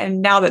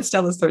 And now that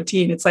Stella's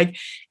 13, it's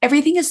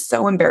everything is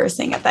so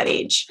embarrassing at that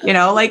age,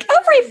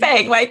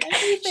 everything.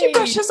 She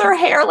brushes her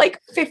hair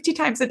 50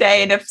 times a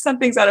day. And if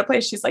something's out of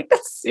place, she's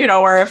that's,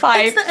 or if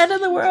it's the end of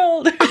the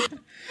world.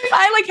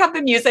 I have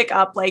the music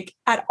up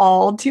at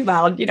all too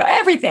loud,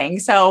 everything.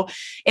 So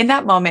in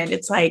that moment,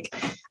 it's having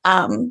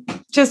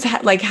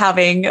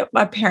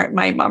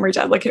my mom or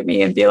dad look at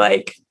me and be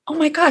oh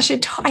my gosh,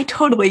 I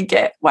totally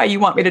get why you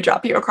want me to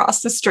drop you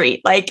across the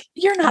street. Like,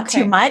 you're not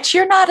too much.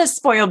 You're not a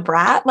spoiled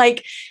brat.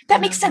 Like,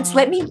 that makes sense.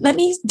 Let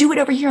me do it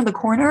over here in the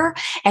corner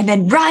and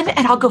then run,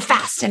 and I'll go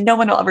fast and no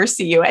one will ever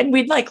see you. And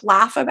we'd like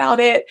laugh about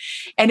it.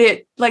 And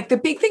it, like, the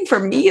big thing for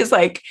me is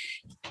like,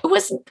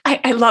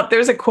 I love,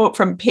 there's a quote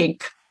from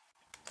Pink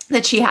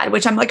that she had,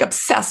 which I'm like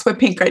obsessed with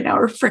Pink right now,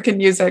 her freaking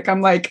music.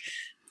 I'm like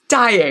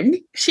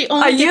dying. She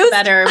only gets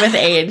better with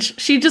age.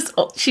 She just,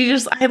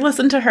 I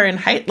listen to her in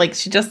height. Like,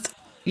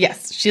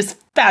 she's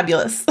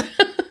fabulous.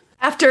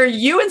 After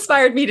you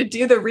inspired me to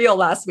do the reel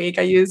last week,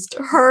 I used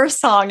her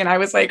song and I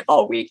was like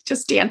all week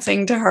just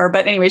dancing to her.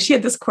 But anyway, she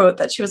had this quote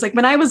that she was like,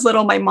 when I was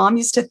little, my mom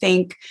used to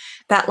think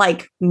that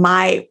like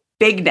my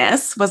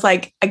bigness was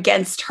like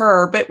against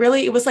her, but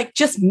really it was like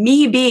just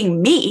me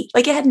being me.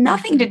 Like, it had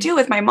nothing to do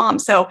with my mom.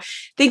 So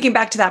thinking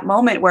back to that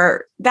moment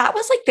where that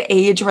was like the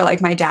age where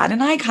like my dad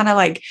and I kind of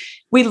like,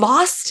 we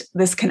lost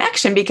this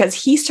connection because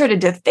he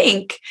started to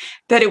think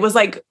that it was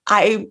like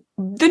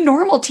the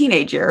normal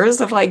teenage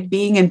years of like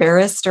being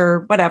embarrassed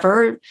or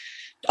whatever,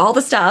 all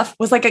the stuff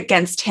was like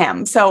against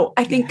him. So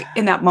I think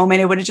in that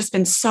moment, it would have just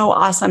been so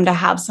awesome to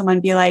have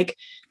someone be like,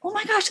 oh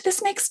my gosh,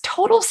 this makes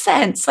total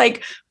sense.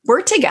 Like,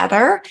 we're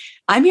together.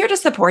 I'm here to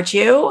support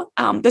you.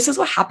 This is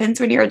what happens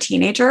when you're a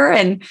teenager,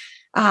 and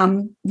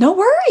no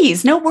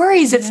worries. Yeah.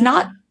 It's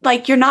not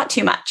like you're not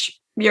too much.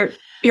 You're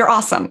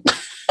awesome.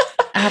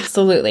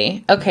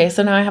 Absolutely. Okay.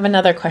 So now I have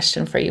another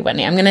question for you,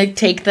 Wendy. I'm going to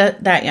take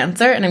that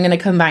answer and I'm going to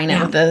combine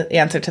it with the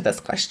answer to this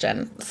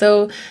question.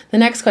 So the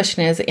next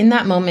question is, in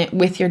that moment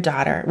with your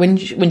daughter, when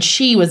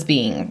she was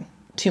being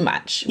too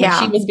much, when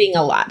she was being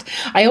a lot.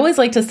 I always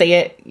like to say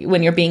it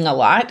when you're being a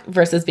lot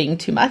versus being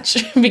too much,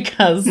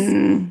 because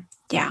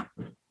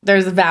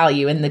there's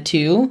value in the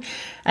two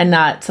and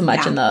not so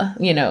much in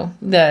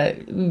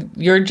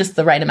you're just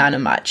the right amount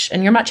of much,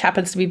 and your much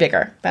happens to be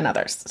bigger than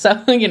others.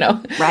 So,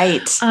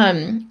 Right.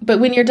 But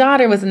when your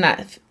daughter was in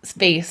that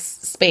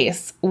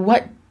space,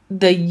 what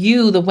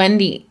the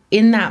Wendy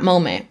in that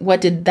moment,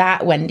 what did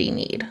that Wendy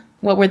need?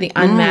 What were the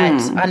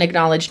unmet,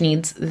 unacknowledged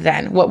needs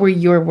then? What were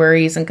your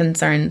worries and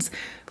concerns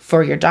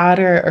for your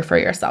daughter or for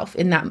yourself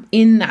in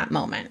that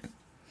moment?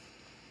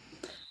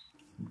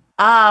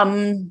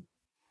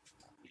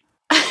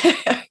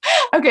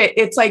 Okay,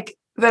 it's like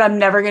that I'm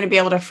never going to be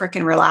able to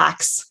freaking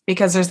relax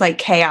because there's like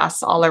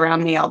chaos all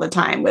around me all the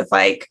time with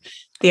like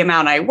the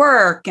amount I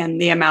work and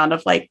the amount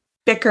of like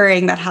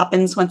bickering that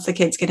happens once the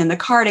kids get in the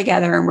car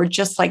together and we're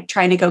just like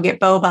trying to go get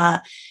boba.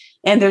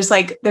 And there's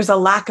a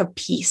lack of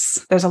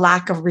peace. There's a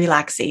lack of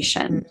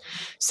relaxation.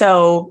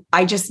 So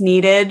I just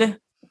needed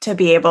to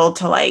be able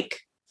to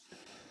like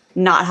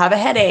not have a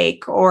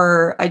headache,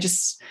 or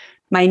that's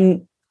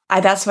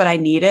what I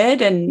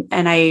needed. And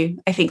I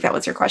think that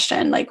was your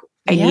question. Like,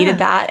 I needed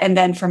that. And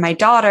then for my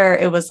daughter,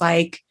 it was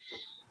like,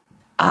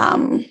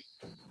 oh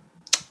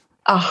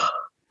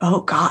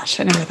gosh,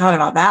 I never thought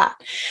about that.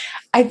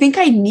 I think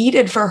I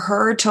needed for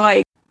her to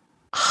like,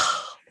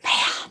 oh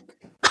man.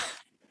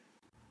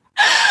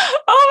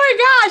 Oh my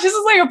gosh, this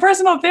is like a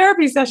personal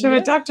therapy session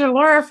with Dr.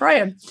 Laura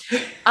Froyen.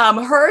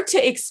 Her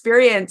to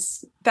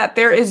experience that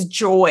there is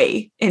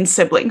joy in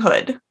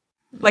siblinghood.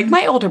 Like,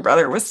 my older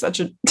brother was such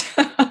a,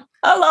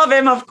 I love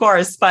him, of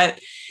course, but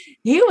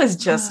he was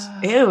just,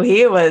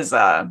 he was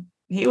a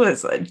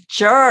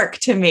jerk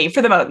to me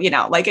for the most,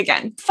 like,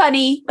 again,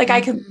 funny, like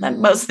I can,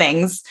 most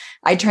things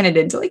I turn it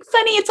into like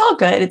funny. It's all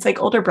good. It's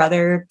like older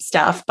brother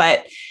stuff,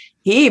 but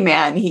he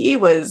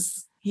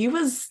was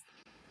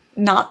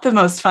not the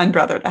most fun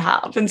brother to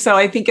have. And so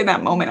I think in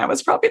that moment, I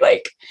was probably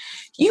like,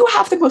 you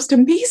have the most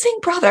amazing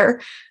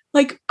brother.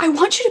 Like, I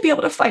want you to be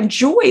able to find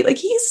joy. Like,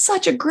 he's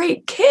such a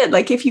great kid.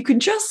 Like, if you can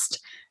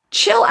just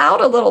chill out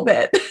a little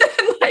bit,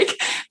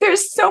 like,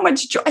 there's so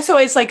much joy. So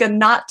it's like I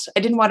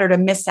didn't want her to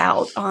miss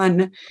out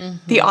on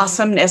the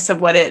awesomeness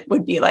of what it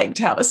would be like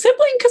to have a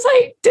sibling, because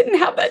I didn't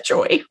have that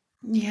joy.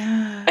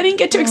 Yeah. I didn't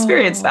get to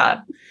experience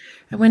that.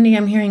 Wendy,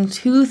 I'm hearing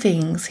two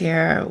things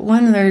here.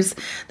 One, there's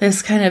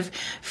this kind of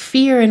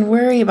fear and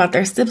worry about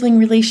their sibling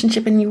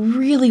relationship, and you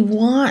really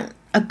want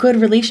a good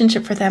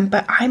relationship for them.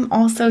 But I'm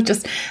also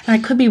just, and I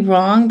could be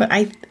wrong, but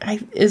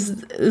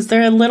is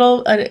there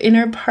an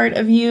inner part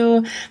of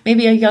you,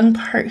 maybe a young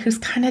part, who's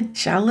kind of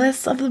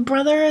jealous of the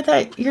brother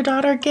that your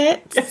daughter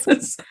gets?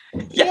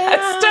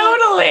 Yes,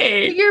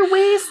 totally. You're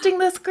wasting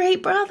this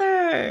great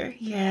brother.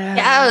 Yeah.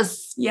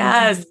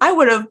 Yes. I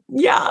would have.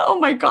 Yeah. Oh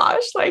my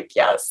gosh. Like,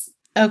 yes.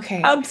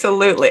 Okay.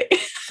 Absolutely.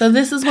 So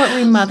this is what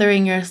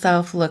remothering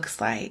yourself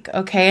looks like.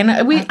 Okay. And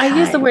I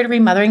use the word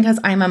remothering because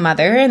I'm a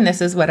mother and this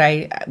is what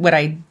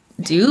I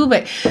do.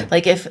 But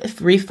like if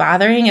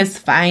refathering is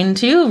fine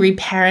too,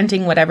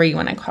 reparenting, whatever you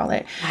want to call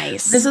it.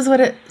 Nice. This is what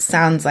it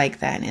sounds like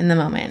then in the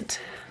moment.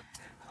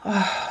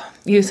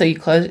 You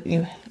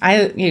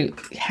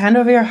hand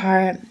over your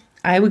heart.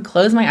 I would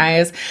close my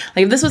eyes.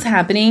 Like, if this was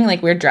happening,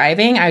 like we're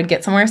driving, I would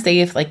get somewhere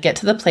safe, like get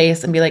to the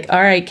place and be like, all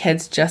right,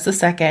 kids, just a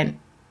second.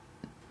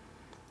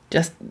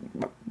 just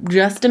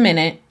a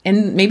minute,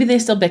 and maybe they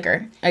still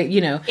bicker,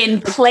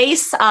 in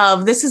place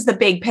of, this is the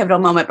big pivotal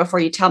moment before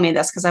you tell me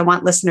this, because I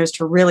want listeners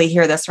to really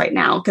hear this right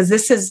now, because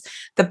this is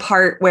the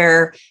part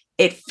where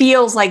it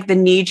feels like the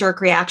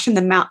knee-jerk reaction,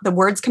 the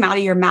words come out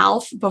of your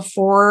mouth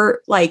before,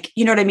 like,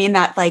 you know what I mean?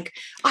 That like,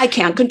 I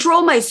can't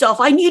control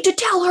myself. I need to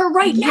tell her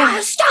right now,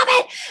 stop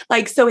it.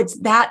 Like, so it's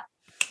that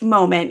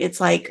moment.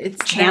 It's like,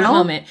 it's channel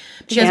moment.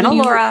 Channel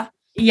Laura.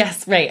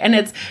 Yes, right. And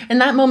it's in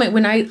that moment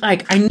when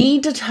I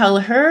need to tell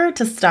her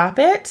to stop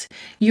it,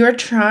 you're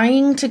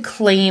trying to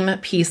claim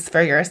peace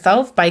for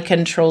yourself by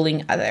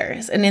controlling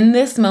others. And in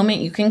this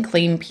moment, you can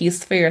claim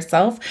peace for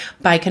yourself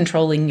by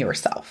controlling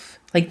yourself.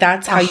 Like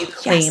that's how you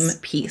claim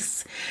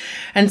peace.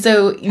 And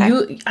so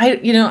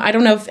I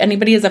don't know if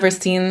anybody has ever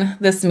seen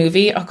this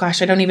movie. Oh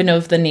gosh, I don't even know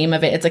if the name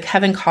of it. It's a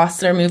Kevin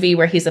Costner movie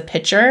where he's a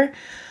pitcher.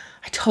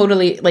 I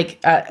totally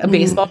like a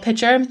baseball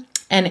pitcher.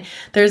 And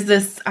there's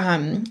this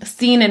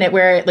scene in it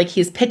where like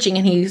he's pitching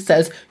and he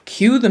says,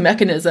 cue the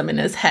mechanism in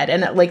his head.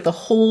 And like the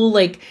whole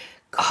like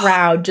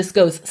crowd just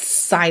goes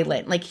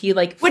silent. Like he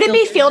like. Would it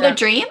be Field of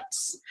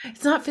Dreams?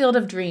 It's not Field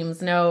of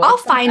Dreams. No. I'll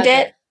find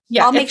it.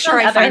 Yeah, I'll make sure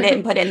I find it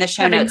and put it in the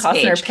show notes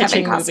page.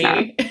 Kevin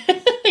Costner movie.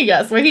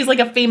 Yes, where he's like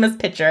a famous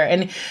pitcher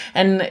and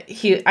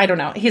he, I don't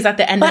know, he's at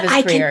the end of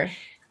his career.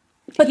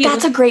 But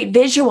that's a great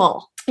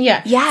visual.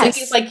 Yeah.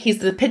 Yes. So he's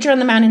the pitcher on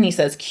the mound and he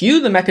says,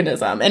 cue the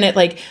mechanism. And it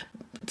like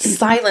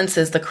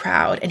silences the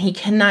crowd and he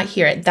cannot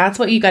hear it. That's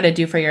what you got to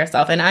do for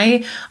yourself. And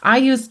I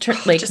use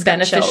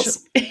beneficial. So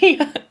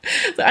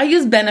I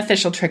use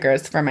beneficial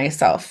triggers for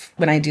myself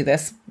when I do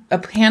this.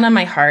 A hand on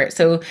my heart.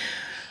 So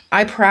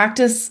I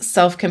practice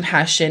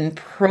self-compassion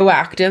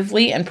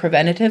proactively and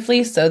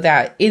preventatively so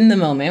that in the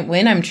moment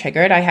when I'm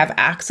triggered, I have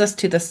access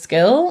to the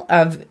skill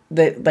of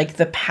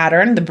the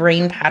pattern, the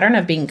brain pattern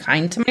of being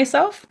kind to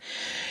myself.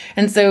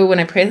 And so when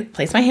I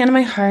place my hand on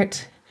my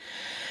heart,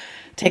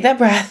 take that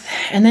breath,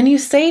 and then you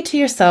say to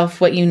yourself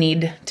what you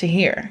need to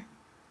hear,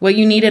 what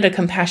you needed a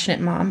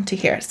compassionate mom to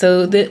hear.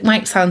 So that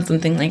might sound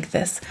something like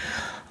this.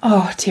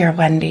 Oh, dear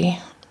Wendy,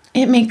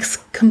 it makes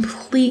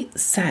complete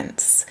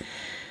sense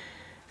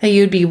that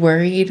you'd be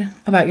worried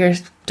about your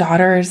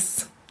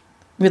daughter's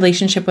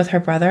relationship with her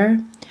brother,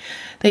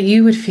 that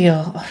you would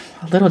feel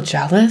a little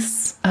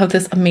jealous of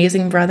this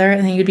amazing brother,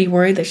 and then you'd be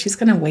worried that she's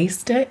going to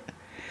waste it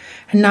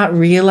and not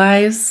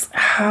realize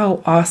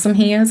how awesome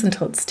he is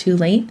until it's too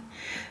late.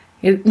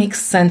 It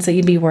makes sense that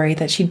you'd be worried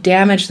that she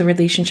damaged the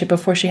relationship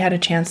before she had a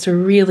chance to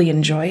really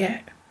enjoy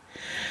it.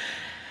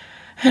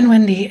 And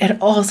Wendy,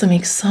 it also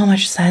makes so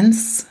much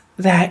sense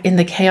that in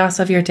the chaos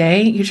of your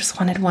day, you just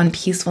wanted one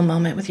peaceful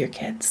moment with your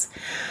kids.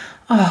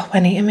 Oh,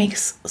 Wendy, it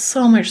makes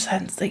so much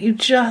sense that you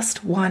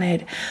just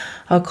wanted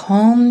a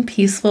calm,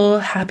 peaceful,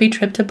 happy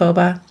trip to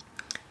Boba.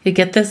 You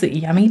get this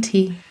yummy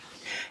tea.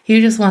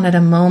 You just wanted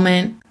a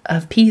moment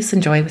of peace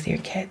and joy with your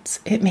kids.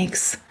 It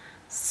makes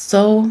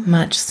so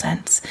much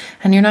sense.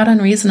 And you're not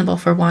unreasonable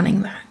for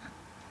wanting that.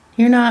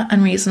 You're not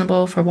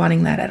unreasonable for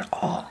wanting that at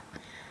all.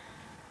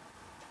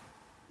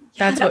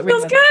 That's what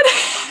feels good.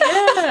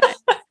 Yeah.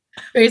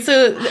 Right.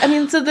 So,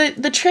 so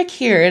the trick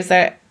here is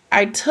that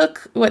I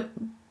took what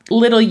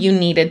little you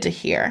needed to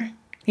hear.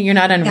 You're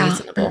not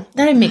unreasonable. Yeah.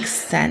 That it makes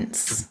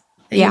sense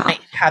that you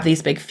might have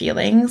these big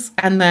feelings,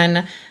 and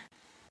then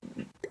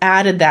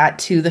added that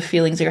to the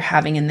feelings you're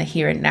having in the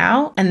here and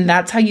now. And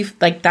that's how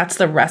that's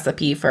the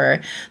recipe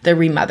for the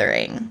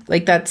remothering.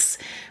 Like that's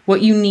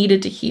what you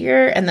needed to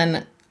hear. And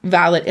then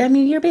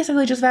you're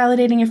basically just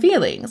validating your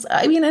feelings.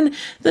 And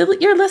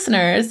your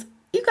listeners,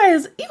 you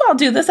guys, you all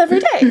do this every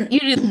day. You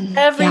do this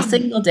every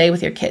single day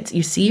with your kids.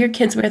 You see your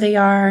kids where they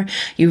are.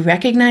 You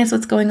recognize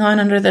what's going on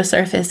under the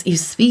surface. You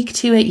speak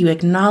to it. You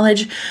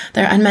acknowledge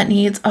their unmet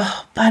needs.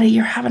 Oh, buddy,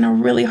 you're having a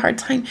really hard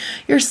time.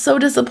 You're so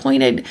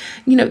disappointed.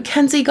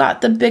 Kenzie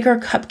got the bigger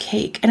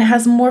cupcake and it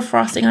has more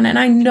frosting on it. And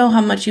I know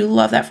how much you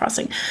love that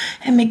frosting.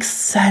 It makes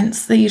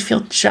sense that you'd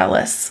feel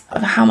jealous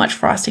of how much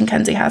frosting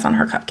Kenzie has on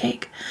her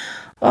cupcake.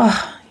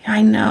 Oh,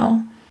 I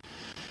know.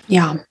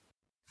 Yeah.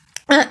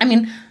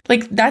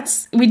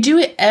 We do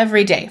it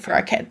every day for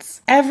our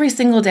kids, every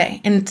single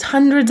day in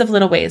hundreds of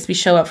little ways we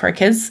show up for our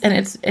kids. And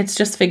it's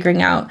just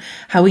figuring out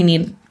how we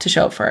need to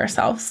show up for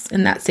ourselves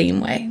in that same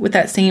way, with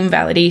that same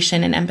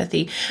validation and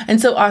empathy. And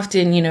so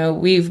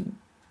often, we've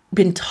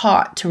been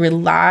taught to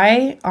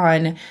rely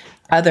on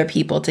other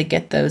people to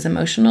get those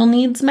emotional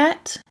needs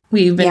met.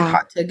 We've been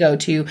taught to go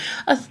to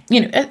a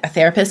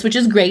therapist, which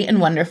is great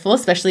and wonderful,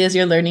 especially as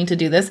you're learning to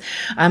do this,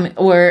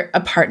 or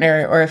a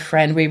partner or a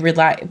friend. We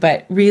rely,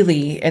 but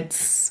really,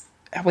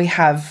 we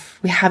have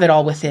it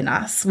all within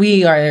us.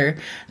 We are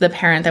the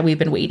parent that we've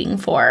been waiting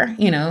for.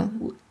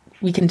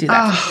 We can do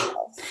that.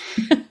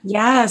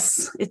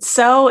 Yes, it's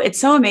so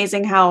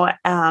amazing how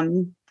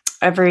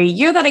every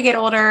year that I get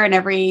older and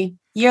every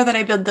year that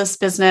I build this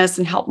business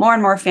and help more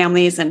and more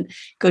families and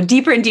go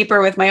deeper and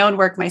deeper with my own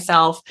work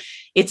myself,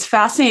 it's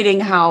fascinating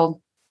how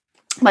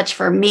much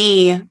for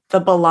me, the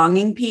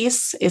belonging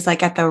piece is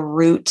like at the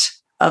root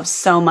of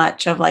so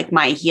much of like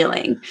my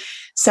healing.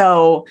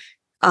 So,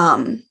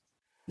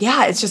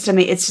 yeah, it's just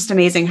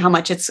amazing how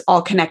much it's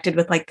all connected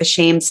with like the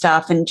shame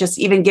stuff, and just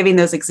even giving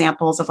those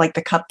examples of like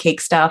the cupcake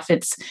stuff.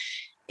 It's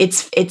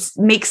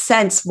makes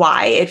sense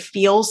why it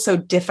feels so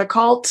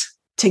difficult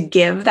to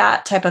give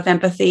that type of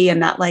empathy,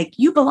 and that like,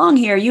 you belong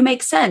here, you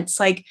make sense,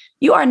 like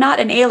you are not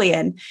an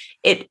alien.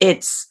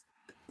 It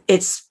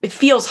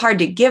feels hard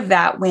to give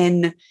that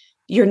when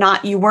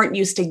you weren't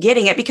used to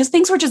getting it, because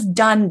things were just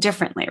done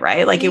differently,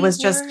 right? Like it was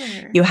just,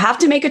 you have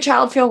to make a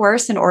child feel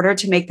worse in order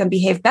to make them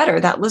behave better.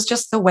 That was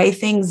just the way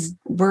things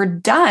were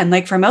done,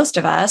 like for most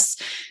of us.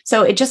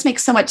 So it just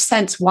makes so much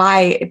sense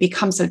why it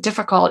becomes so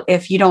difficult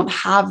if you don't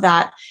have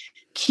that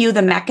cue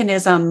the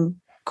mechanism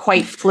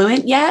quite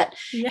fluent yet.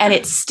 Yeah. And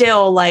it's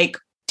still like,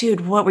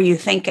 dude, what were you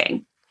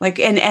thinking? Like,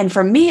 and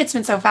for me, it's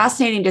been so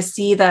fascinating to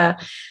see the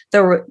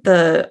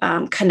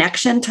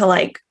connection to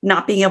like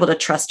not being able to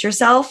trust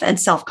yourself and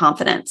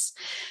self-confidence.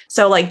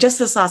 So like just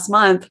this last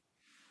month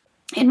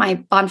in my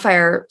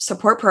Bonfire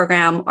support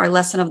program, our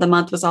lesson of the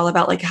month was all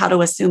about like how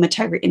to assume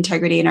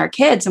integrity in our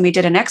kids. And we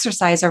did an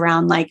exercise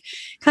around like,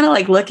 kind of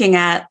like looking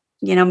at,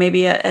 you know,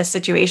 maybe a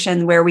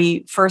situation where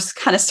we first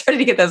kind of started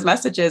to get those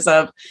messages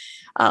of,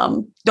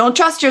 don't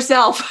trust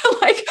yourself.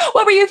 Like,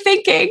 what were you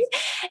thinking?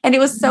 And it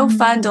was so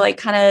fun to like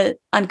kind of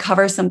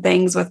uncover some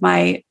things with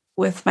my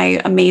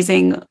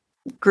amazing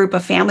group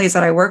of families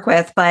that I work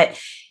with. But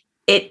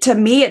to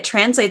me, it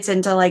translates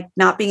into like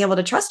not being able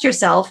to trust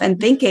yourself and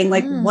thinking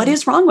like, what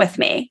is wrong with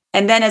me?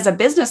 And then as a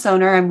business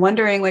owner, I'm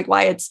wondering like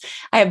I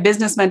have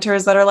business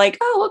mentors that are like,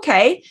 oh,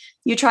 okay,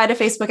 you tried a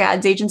Facebook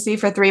ads agency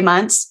for 3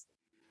 months,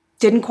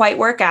 didn't quite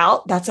work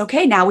out. That's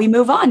okay. Now we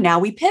move on. Now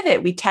we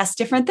pivot. We test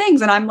different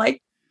things. And I'm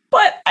like,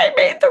 but I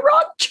made the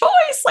wrong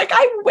choice. Like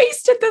I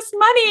wasted this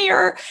money,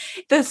 or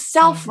the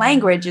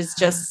self-language is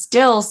just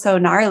still so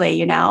gnarly,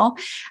 you know?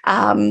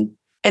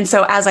 And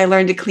so as I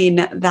learned to clean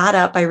that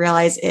up, I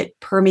realized it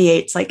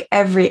permeates like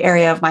every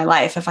area of my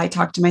life. If I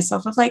talk to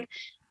myself of like,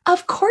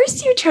 of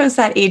course you chose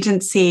that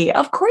agency.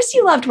 Of course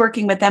you loved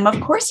working with them. Of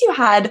course you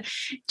had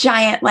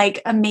giant,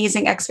 like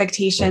amazing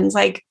expectations.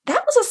 Like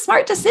that was a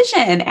smart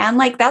decision. And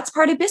like, that's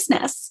part of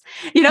business,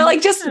 you know,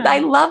 like just, I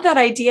love that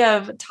idea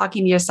of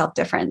talking to yourself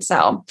different.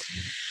 So,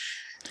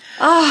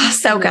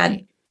 so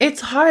good.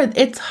 It's hard.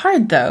 It's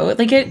hard though.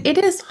 Like it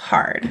is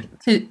hard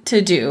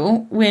to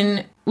do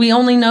when you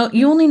only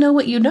know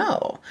what you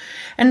know.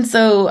 And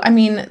so, I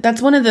mean,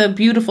 that's one of the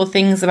beautiful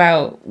things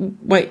about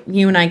what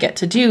you and I get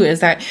to do is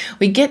that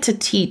we get to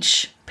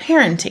teach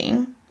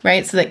parenting,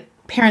 right? So that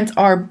parents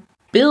are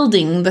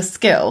building the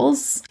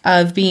skills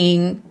of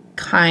being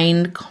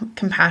kind,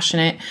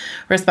 compassionate,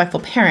 respectful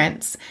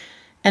parents.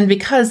 And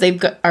because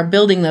are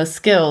building those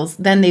skills,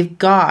 then they've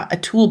got a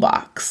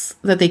toolbox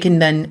that they can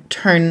then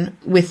turn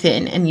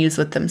within and use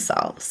with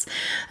themselves.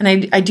 And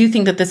I do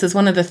think that this is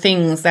one of the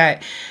things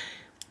that,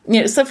 you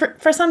know, so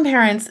for some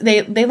parents,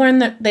 they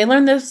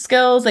learn those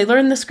skills, they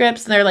learn the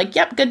scripts, and they're like,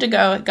 yep, good to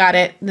go, got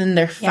it, then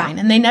they're fine.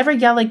 Yeah. And they never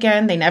yell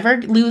again, they never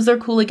lose their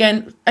cool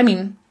again. I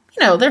mean,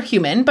 you know, they're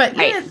human, but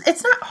right.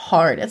 It's not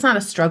hard. It's not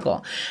a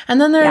struggle. And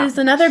then there is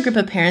another group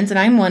of parents, and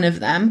I'm one of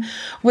them,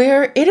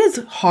 where it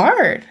is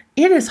hard.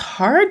 It is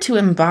hard to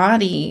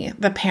embody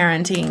the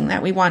parenting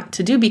that we want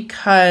to do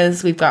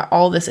because we've got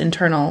all this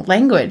internal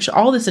language,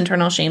 all this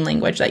internal shame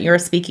language that you're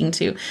speaking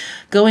to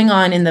going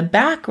on in the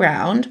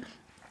background.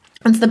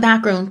 It's the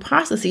background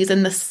processes.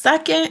 And the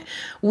second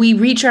we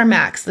reach our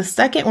max, the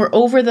second we're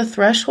over the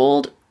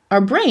threshold,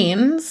 our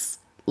brains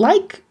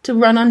like to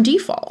run on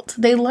default.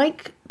 They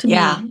like to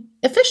be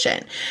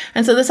efficient.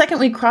 And so the second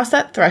we cross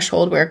that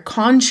threshold where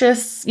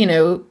conscious, you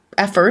know,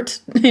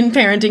 effort in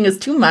parenting is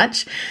too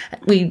much,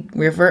 we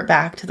revert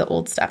back to the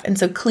old stuff. And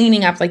so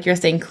cleaning up, like you're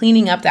saying,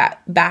 cleaning up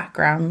that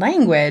background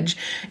language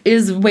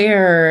is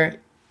where,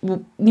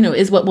 you know,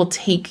 is what will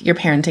take your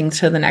parenting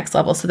to the next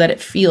level so that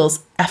it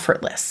feels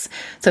effortless.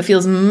 So it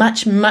feels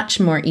much, much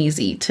more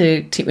easy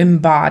to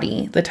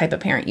embody the type of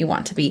parent you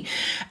want to be.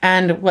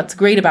 And what's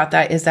great about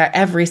that is that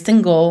every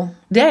single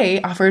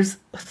day offers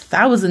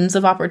thousands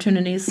of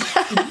opportunities.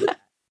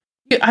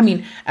 I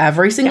mean,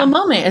 every single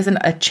moment is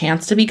a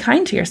chance to be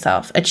kind to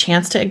yourself, a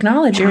chance to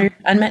acknowledge your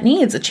unmet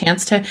needs, a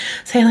chance to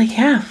say like,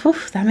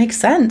 that makes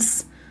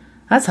sense.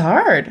 That's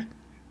hard.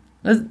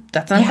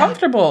 That's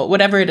uncomfortable,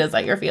 whatever it is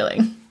that you're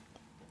feeling.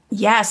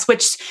 Yes,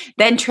 which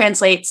then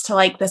translates to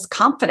like this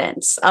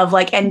confidence of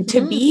like, and to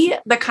be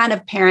the kind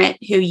of parent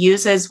who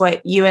uses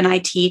what you and I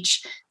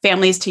teach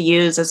families to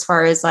use as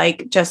far as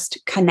like just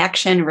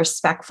connection,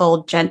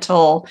 respectful,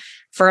 gentle,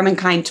 firm and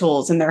kind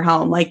tools in their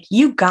home. Like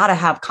you got to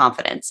have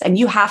confidence and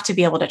you have to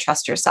be able to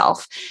trust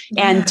yourself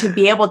and to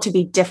be able to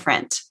be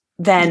different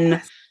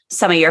than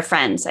some of your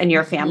friends and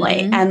your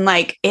family. And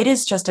like, it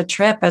is just a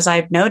trip, as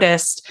I've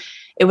noticed.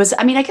 It was,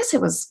 I mean, I guess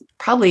it was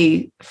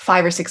probably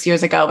 5 or 6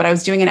 years ago, but I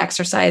was doing an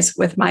exercise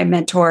with my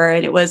mentor,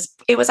 and it was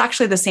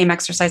actually the same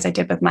exercise I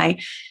did with my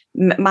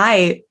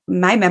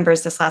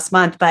members this last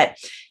month. But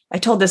I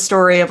told this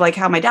story of like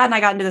how my dad and I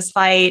got into this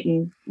fight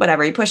and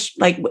whatever. He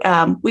pushed, like,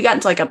 we got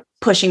into like a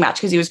pushing match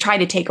because he was trying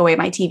to take away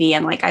my TV,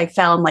 and like I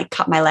fell and like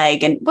cut my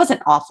leg, and it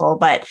wasn't awful,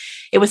 but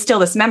it was still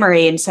this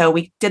memory. And so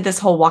we did this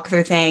whole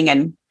walkthrough thing,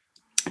 and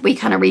we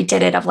kind of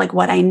redid it of like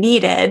what I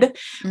needed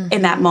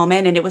in that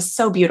moment. And it was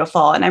so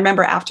beautiful. And I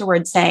remember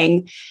afterwards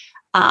saying,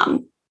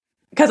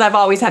 because I've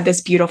always had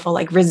this beautiful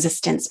like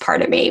resistance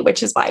part of me,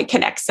 which is why I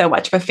connect so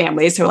much with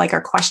families who are like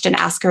our question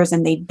askers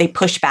and they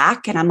push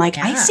back. And I'm like,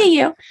 I see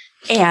you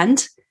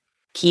and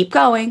keep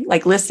going,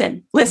 like,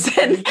 listen.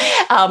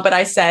 But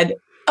I said,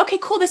 okay,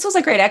 cool. This was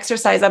a great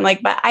exercise. I'm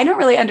like, but I don't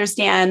really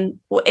understand.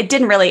 Well, it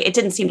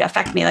didn't seem to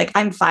affect me. Like,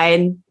 I'm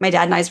fine. My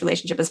dad and I's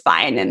relationship is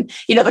fine. And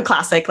the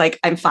classic, like,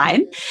 I'm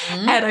fine.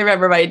 And I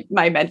remember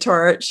my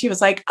mentor, she was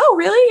like, oh,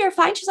 really? You're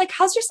fine? She's like,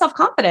 how's your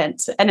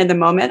self-confidence? And in the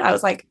moment I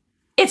was like,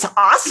 it's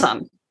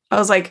awesome. I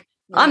was like,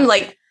 I'm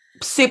like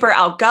super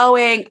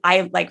outgoing.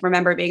 I like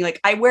remember being like,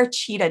 I wear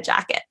cheetah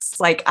jackets.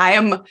 Like, I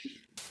am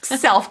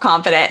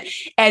self-confident.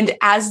 And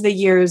as the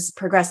years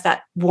progressed,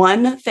 that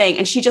one thing,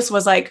 and she just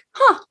was like,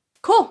 huh,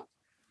 cool.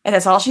 And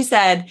that's all she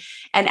said.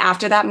 And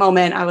after that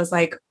moment, I was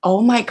like,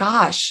 oh my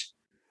gosh,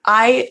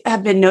 I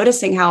have been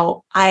noticing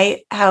how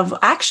I have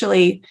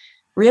actually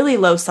really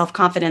low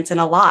self-confidence in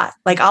a lot.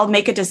 Like, I'll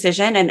make a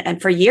decision.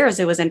 And for years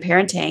it was in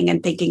parenting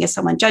and thinking, is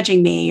someone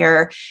judging me,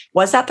 or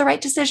was that the right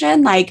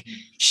decision? Like,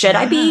 should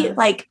I be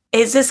like,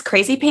 is this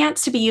crazy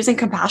pants to be using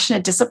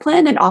compassionate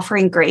discipline and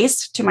offering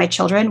grace to my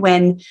children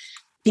when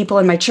people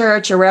in my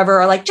church or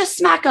wherever are like, just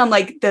smack them,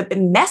 like the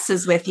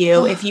messes with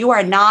you if you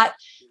are not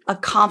a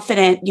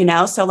confident,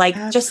 so like,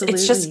 Absolutely.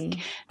 It's just,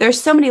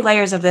 there's so many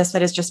layers of this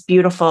that is just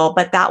beautiful.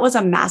 But that was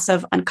a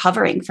massive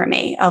uncovering for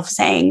me of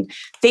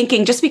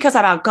thinking just because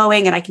I'm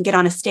outgoing and I can get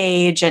on a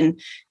stage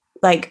and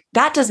like,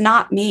 that does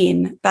not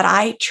mean that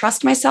I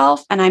trust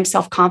myself and I'm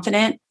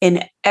self-confident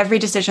in every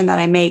decision that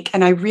I make.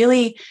 And I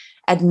really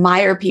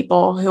admire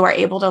people who are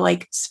able to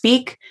like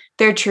speak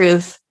their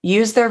truth,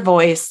 use their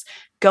voice,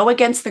 go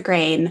against the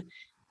grain,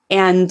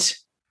 and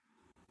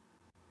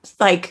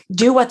like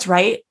do what's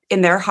right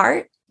in their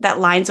heart that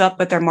lines up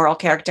with their moral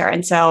character.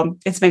 And so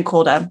it's been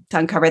cool to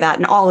uncover that.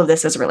 And all of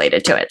this is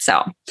related to it.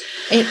 So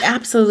it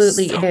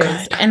absolutely is.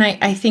 Good. And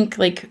I think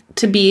like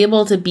to be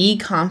able to be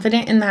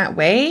confident in that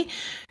way,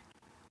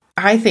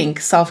 I think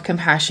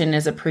self-compassion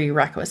is a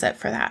prerequisite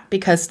for that,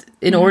 because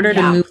in order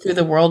to move through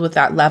the world with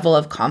that level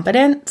of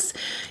confidence,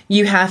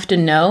 you have to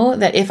know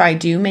that if I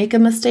do make a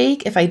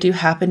mistake, if I do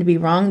happen to be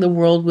wrong, the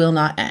world will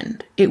not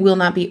end. It will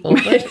not be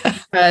over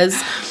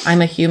because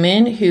I'm a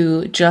human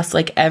who, just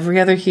like every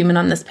other human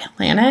on this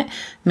planet,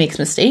 makes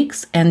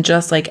mistakes. And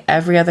just like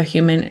every other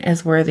human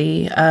is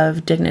worthy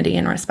of dignity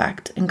and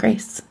respect and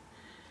grace.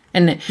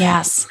 And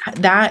yes,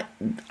 that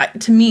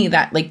to me,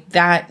 that like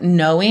that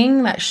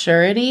knowing, that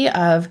surety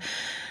of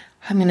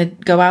I'm going to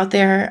go out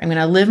there, I'm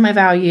going to live my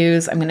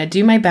values, I'm going to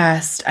do my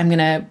best, I'm going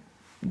to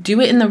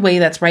do it in the way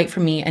that's right for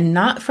me, and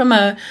not from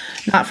a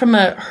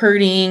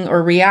hurting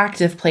or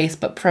reactive place,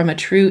 but from a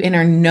true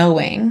inner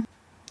knowing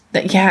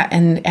that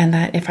and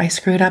that if I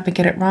screw it up and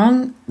get it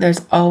wrong,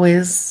 there's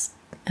always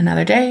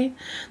another day,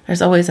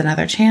 there's always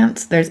another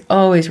chance, there's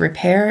always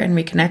repair and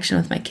reconnection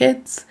with my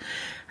kids.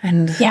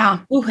 And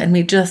and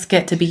we just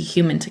get to be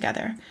human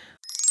together.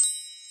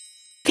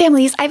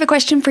 Families, I have a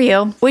question for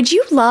you. Would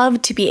you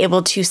love to be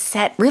able to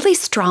set really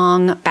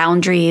strong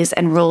boundaries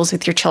and rules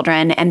with your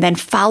children and then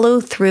follow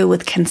through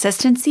with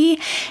consistency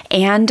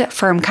and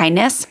firm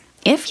kindness?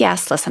 If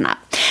yes, listen up.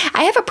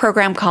 I have a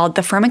program called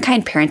the Firm and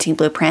Kind Parenting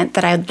Blueprint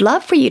that I'd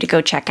love for you to go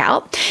check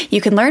out.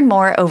 You can learn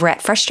more over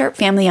at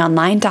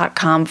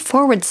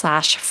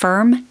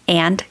freshstartfamilyonline.com/firm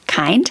and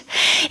kind.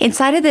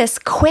 Inside of this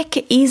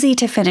quick, easy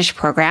to finish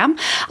program,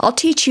 I'll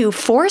teach you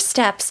 4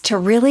 steps to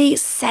really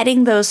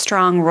setting those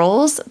strong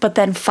rules, but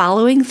then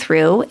following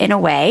through in a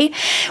way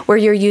where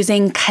you're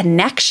using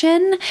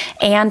connection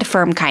and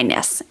firm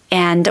kindness.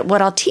 And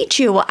what I'll teach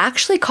you will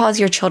actually cause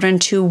your children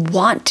to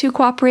want to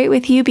cooperate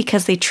with you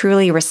because they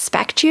truly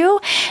respect you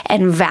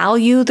and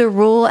value the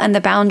rule and the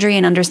boundary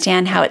and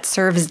understand how it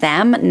serves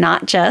them,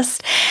 not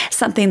just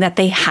something that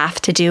they have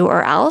to do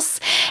or else.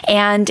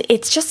 And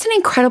it's just an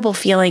incredible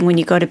feeling when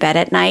you go to bed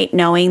at night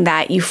knowing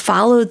that you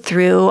followed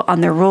through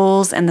on the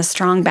rules and the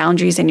strong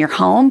boundaries in your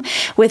home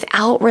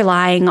without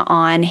relying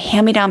on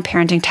hand-me-down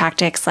parenting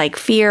tactics like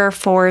fear,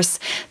 force,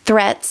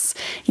 threats,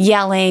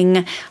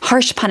 yelling,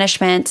 harsh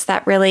punishments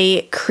that really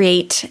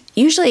create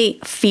usually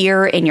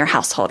fear in your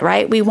household,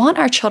 right? We want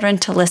our children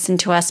to listen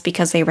to us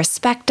because they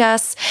respect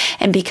us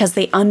and because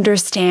they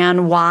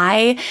understand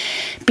why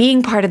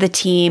being part of the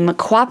team,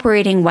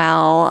 cooperating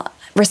well,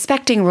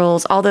 respecting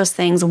rules, all those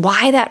things,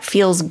 why that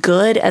feels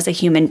good as a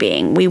human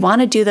being. We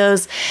want to do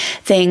those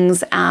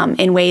things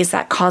in ways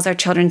that cause our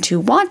children to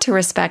want to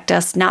respect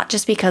us, not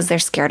just because they're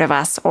scared of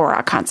us or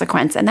a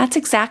consequence. And that's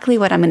exactly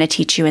what I'm going to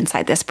teach you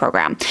inside this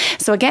program.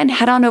 So again,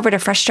 head on over to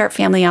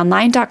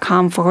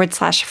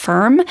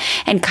freshstartfamilyonline.com/firm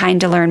and kind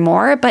to learn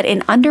more. But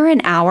in under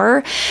an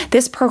hour,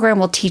 this program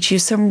will teach you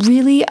some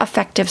really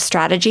effective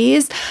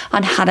strategies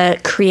on how to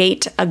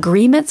create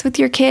agreements with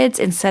your kids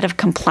instead of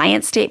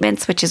compliance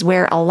statements, which is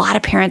where a lot of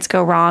lot of parents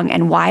go wrong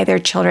and why their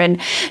children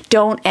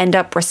don't end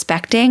up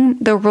respecting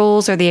the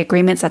rules or the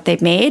agreements that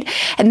they've made.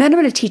 And then I'm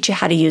going to teach you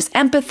how to use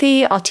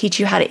empathy. I'll teach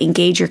you how to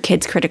engage your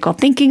kids' critical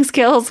thinking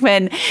skills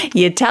when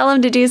you tell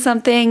them to do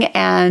something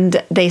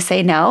and they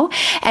say no.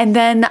 And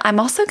then I'm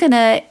also going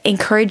to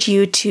encourage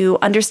you to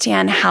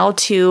understand how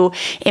to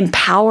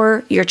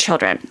empower your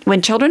children.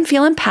 When children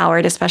feel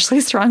empowered,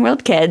 especially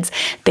strong-willed kids,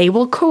 they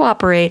will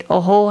cooperate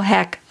a whole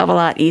heck of a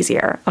lot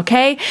easier.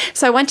 Okay?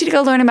 So I want you to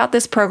go learn about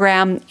this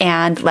program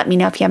and let me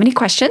know if you have any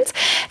questions.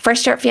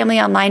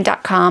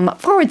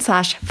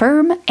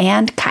 FreshStartFamilyOnline.com/firm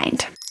and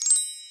kind.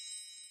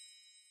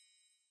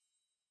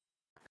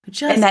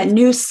 And that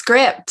new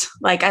script,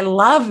 like I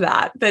love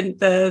that.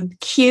 The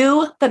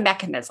cue, the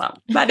mechanism.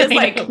 That is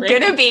like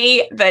going to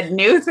be the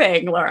new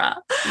thing, Laura.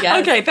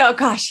 Yes. Okay. Oh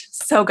gosh,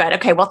 so good.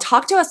 Okay. Well,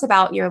 talk to us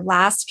about your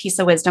last piece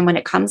of wisdom when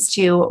it comes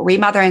to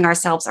remothering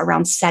ourselves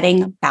around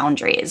setting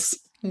boundaries.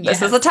 Yes.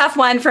 This is a tough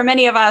one for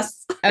many of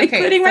us,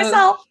 including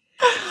myself.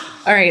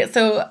 All right.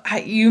 So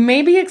you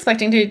may be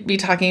expecting to be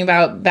talking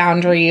about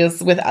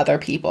boundaries with other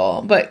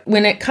people, but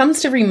when it comes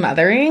to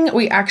remothering,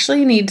 we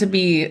actually need to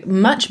be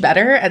much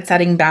better at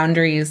setting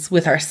boundaries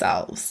with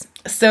ourselves.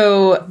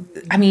 So,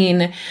 I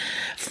mean,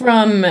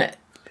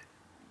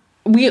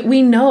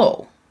 we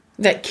know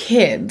that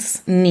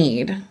kids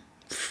need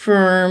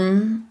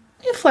firm,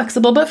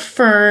 flexible but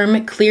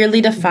firm,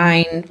 clearly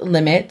defined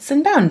limits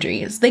and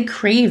boundaries. They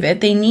crave it.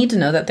 They need to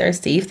know that they're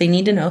safe. They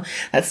need to know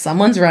that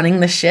someone's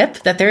running the ship,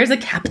 that there is a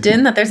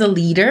captain, that there's a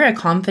leader, a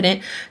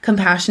confident,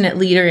 compassionate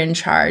leader in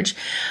charge.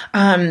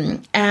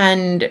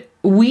 And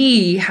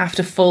we have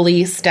to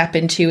fully step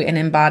into and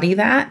embody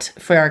that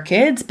for our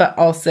kids, but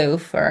also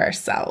for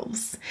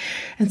ourselves.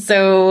 And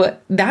so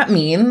that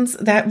means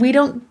that we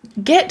don't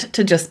get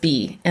to just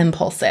be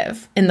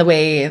impulsive in the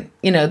way,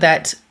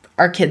 that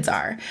our kids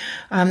are,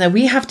 that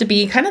we have to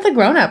be kind of the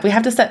grown-up. We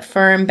have to set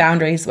firm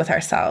boundaries with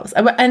ourselves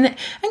and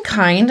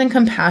kind and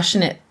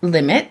compassionate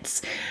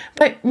limits,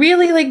 but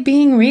really like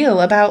being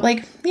real about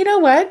like, you know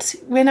what,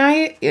 when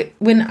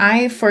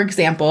I, for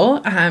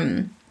example,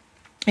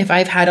 if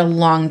I've had a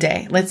long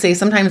day, let's say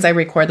sometimes I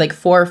record like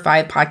 4 or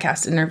 5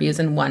 podcast interviews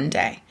in one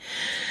day.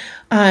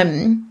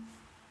 On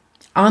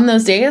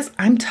those days,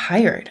 I'm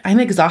tired. I'm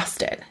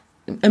exhausted,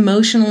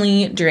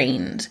 emotionally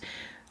drained.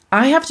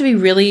 I have to be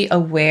really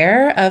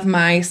aware of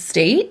my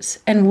state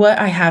and what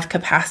I have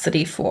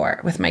capacity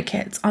for with my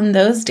kids. On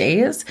those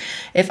days,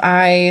 if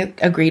I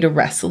agree to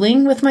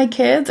wrestling with my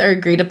kids or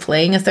agree to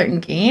playing a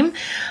certain game,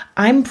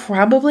 I'm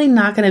probably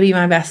not going to be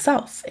my best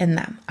self in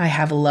them. I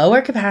have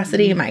lower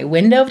capacity, my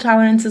window of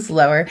tolerance is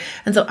lower,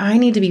 and so I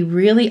need to be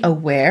really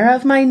aware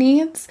of my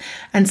needs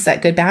and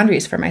set good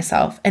boundaries for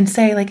myself and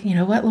say like, you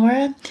know what,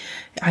 Laura,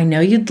 I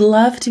know you'd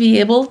love to be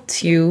able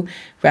to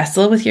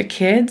wrestle with your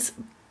kids,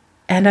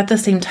 and at the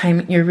same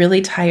time, you're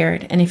really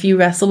tired. And if you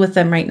wrestle with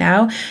them right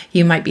now,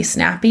 you might be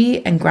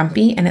snappy and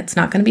grumpy, and it's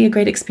not going to be a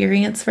great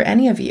experience for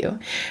any of you.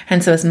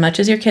 And so as much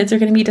as your kids are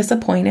going to be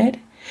disappointed,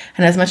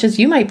 and as much as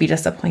you might be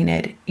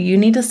disappointed, you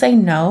need to say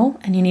no,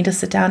 and you need to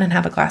sit down and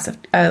have a glass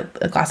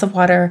of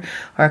water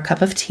or a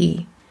cup of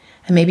tea.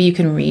 And maybe you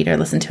can read or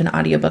listen to an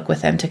audiobook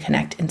with them to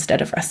connect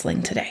instead of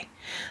wrestling today.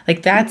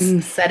 Like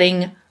that's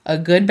setting a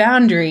good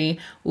boundary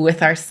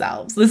with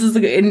ourselves. This is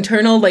an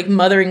internal like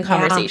mothering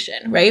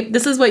conversation, right?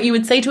 This is what you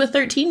would say to a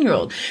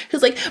 13-year-old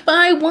who's like, but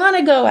I want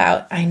to go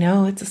out. I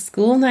know it's a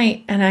school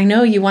night and I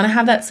know you want to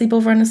have that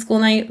sleepover on a school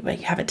night, but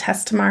you have a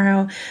test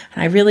tomorrow.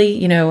 And I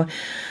really,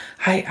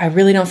 I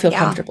really don't feel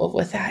comfortable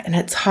with that. And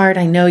it's hard.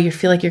 I know you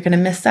feel like you're going to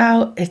miss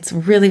out. It's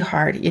really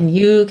hard. And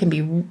you can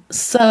be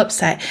so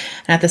upset.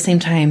 And at the same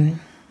time,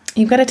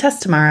 you've got a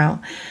test tomorrow.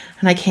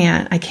 And I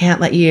can't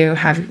let you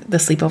have the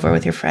sleepover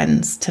with your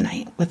friends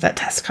tonight with that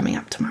test coming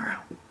up tomorrow.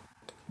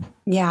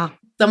 Yeah.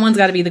 Someone's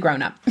got to be the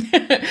grown-up.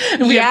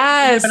 We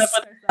have to grown up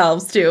with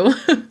ourselves too.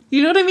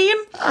 You know what I mean?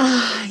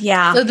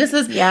 Yeah. So this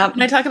is,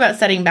 when I talk about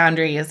setting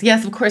boundaries,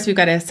 yes, of course, we've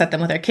got to set them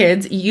with our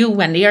kids. You,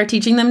 Wendy, are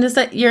teaching them to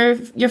set your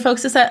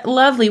folks to set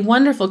lovely,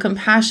 wonderful,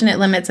 compassionate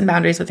limits and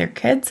boundaries with their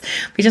kids.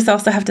 We just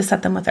also have to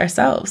set them with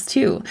ourselves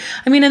too.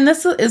 I mean, and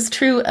this is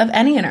true of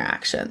any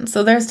interaction.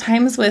 So there's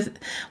times when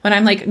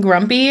I'm like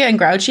grumpy and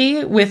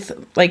grouchy with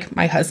like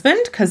my husband,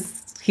 because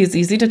he's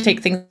easy to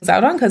take things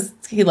out on because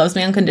he loves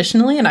me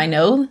unconditionally. And I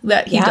know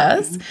that he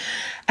does.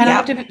 And I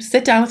have to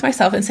sit down with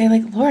myself and say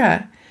like,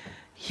 Laura,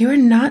 you are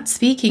not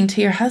speaking to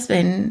your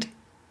husband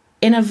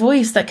in a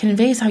voice that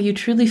conveys how you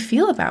truly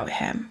feel about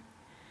him.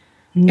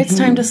 Mm-hmm. It's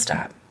time to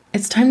stop.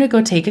 It's time to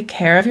go take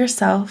care of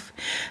yourself.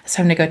 It's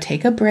time to go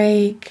take a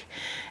break.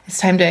 It's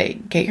time to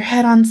get your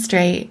head on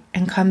straight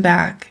and come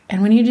back.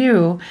 And when you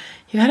do,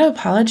 you got to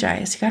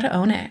apologize. You got to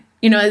own it.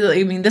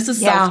 I mean, this is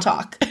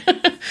self-talk.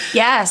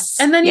 Yes.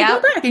 And then you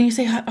go back and you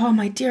say, oh,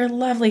 my dear,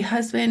 lovely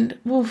husband,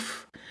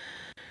 oof,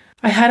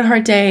 I had a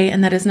hard day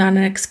and that is not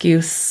an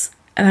excuse.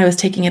 And I was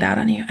taking it out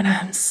on you. And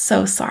I'm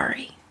so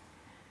sorry.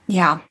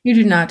 Yeah. You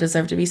do not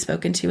deserve to be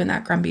spoken to in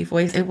that grumpy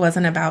voice. It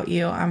wasn't about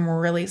you. I'm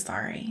really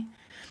sorry.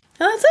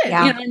 And that's it.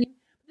 Yeah.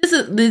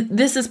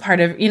 This is part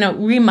of,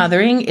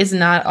 remothering is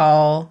not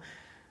all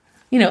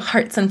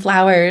hearts and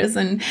flowers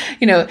and,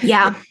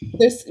 Yeah.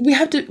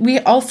 we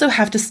also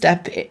have to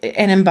step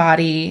and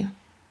embody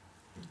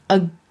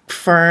a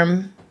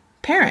firm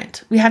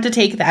parent. We have to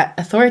take that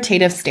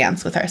authoritative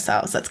stance with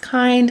ourselves. That's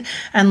kind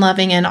and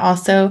loving. And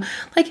also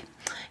like,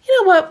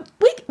 you know what,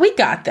 we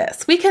got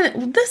this.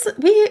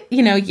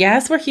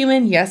 Yes, we're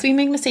human. Yes, we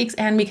make mistakes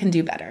and we can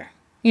do better.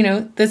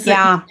 And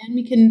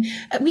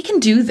we can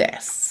do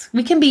this.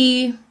 We can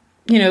be,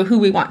 who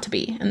we want to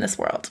be in this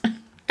world.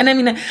 And I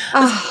mean,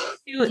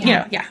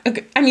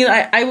 Okay. I mean,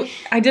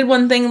 I did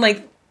one thing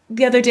like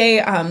the other day,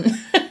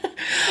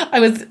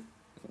 it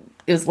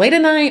was late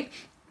at night.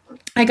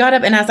 I got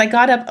up, and as I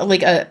got up,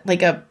 like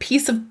a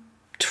piece of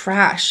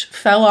trash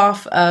fell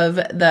off of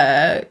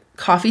the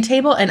coffee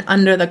table and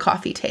under the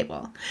coffee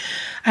table.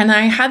 And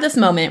I had this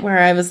moment where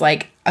I was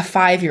like a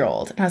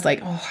 5-year-old, and I was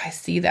like, oh, I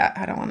see that.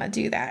 I don't want to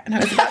do that. And I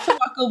was about to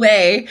walk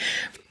away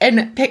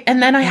and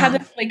then I had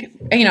this like,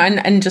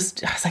 and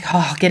just, I was like,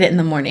 oh, I'll get it in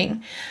the morning.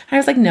 And I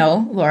was like,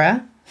 no,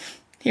 Laura,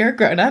 you're a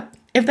grown up.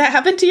 If that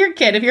happened to your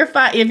kid, if you're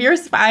 5 or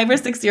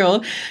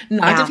 6-year-old,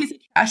 knocked a piece of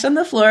trash on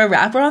the floor, a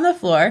wrapper on the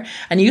floor,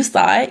 and you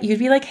saw it, you'd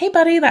be like, hey,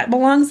 buddy, that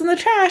belongs in the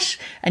trash.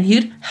 And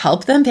you'd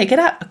help them pick it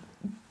up.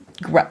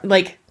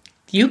 Like,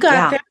 you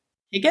got there,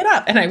 pick it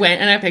up. And I went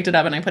and I picked it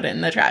up and I put it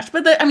in the trash.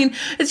 But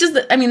it's just,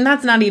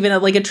 that's not even a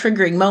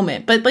triggering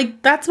moment. But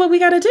like, that's what we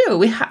got to do.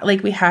 We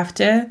have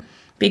to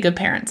be good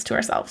parents to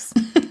ourselves.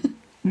 Oh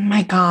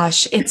my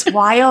gosh, it's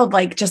wild.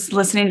 Like just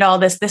listening to all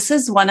this. This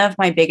is one of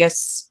my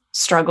biggest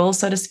struggles,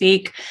 so to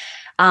speak,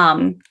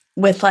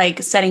 with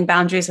like setting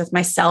boundaries with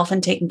myself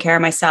and taking care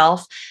of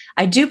myself.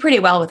 I do pretty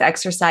well with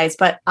exercise,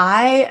 but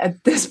I,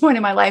 at this point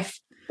in my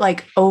life,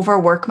 like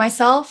overwork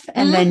myself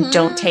and then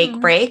don't take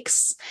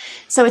breaks.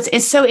 So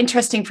it's so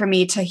interesting for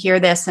me to hear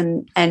this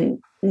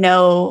and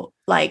know,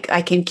 like,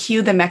 I can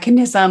cue the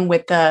mechanism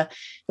with the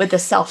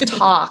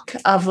self-talk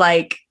of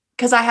like,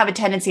 because I have a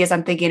tendency as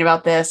I'm thinking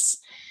about this,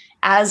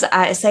 as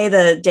I say,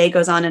 the day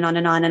goes on and on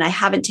and on, and I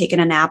haven't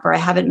taken a nap or I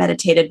haven't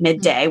meditated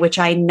midday, which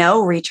I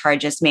know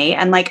recharges me.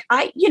 And like,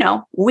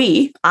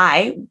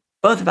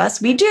 both of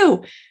us, we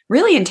do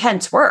really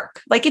intense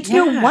work. Like it's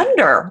no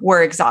wonder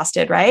we're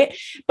exhausted, right?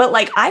 But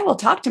like, I will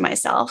talk to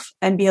myself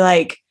and be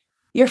like,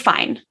 you're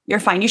fine. You're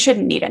fine. You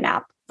shouldn't need a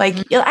nap. Like,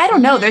 I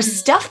don't know. There's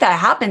stuff that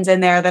happens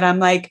in there that I'm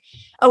like,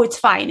 oh, it's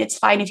fine. It's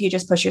fine if you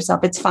just push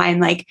yourself. It's fine.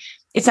 Like,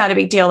 it's not a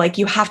big deal. Like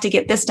you have to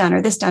get this done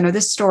or this done or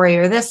this story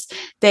or this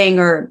thing,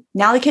 or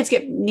now the kids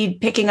need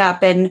picking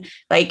up and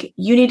like,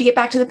 you need to get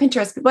back to the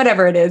Pinterest,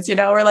 whatever it is,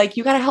 or like,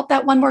 you got to help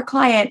that one more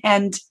client.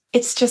 And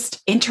it's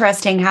just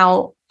interesting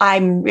how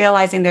I'm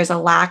realizing there's a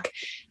lack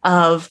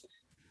of,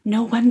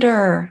 no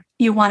wonder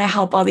you want to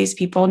help all these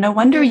people. No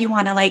wonder you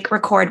want to like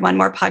record one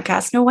more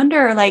podcast. No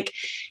wonder like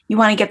you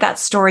want to get that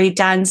story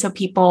done so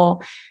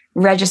people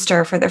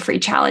register for the free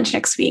challenge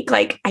next week.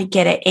 Like I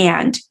get it.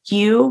 And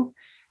you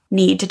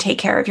need to take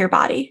care of your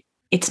body.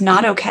 It's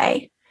not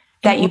okay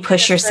that you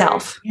push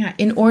yourself.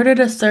 In order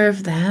to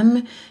serve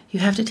them, you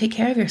have to take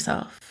care of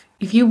yourself.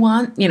 If you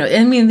want,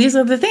 these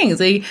are the things.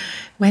 Like,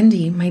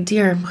 Wendy, my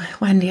dear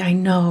Wendy, I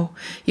know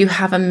you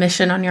have a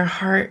mission on your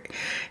heart.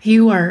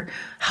 You are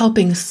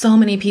helping so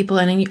many people,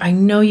 and I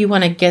know you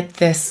want to get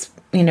this,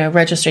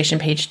 registration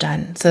page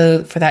done.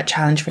 So for that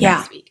challenge for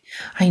next week,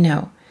 I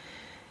know.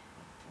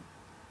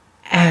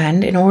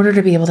 And in order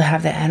to be able to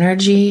have the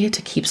energy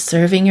to keep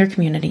serving your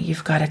community,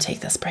 you've got to take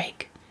this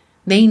break.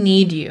 They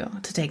need you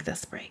to take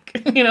this break.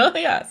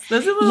 Yes.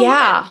 This is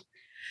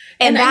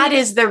and that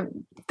is the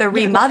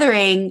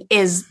remothering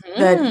is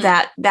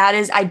that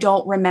is, I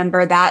don't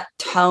remember that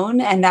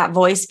tone and that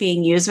voice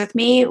being used with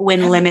me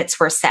when limits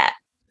were set.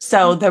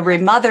 So the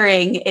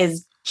remothering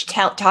is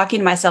talking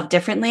to myself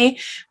differently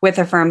with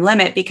a firm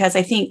limit, because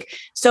I think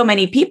so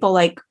many people,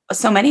 like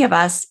so many of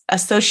us,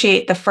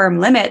 associate the firm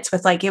limits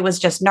with like, it was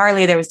just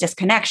gnarly. There was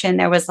disconnection.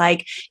 There was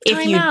like,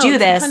 if you do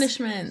this,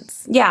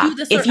 punishments. Yeah. Do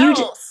this if or you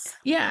else.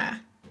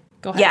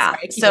 Go ahead. Yeah.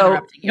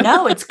 So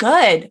no, it's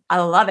good. I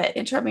love it.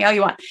 Interrupt me all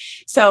you want.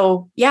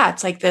 So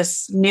it's like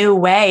this new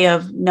way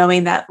of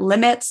knowing that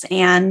limits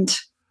and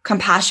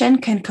compassion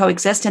can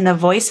coexist. And the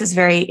voice is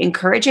very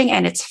encouraging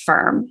and it's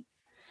firm,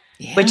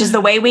 which is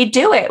the way we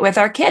do it with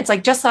our kids.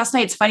 Like just last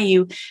night, it's funny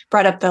you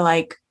brought up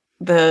the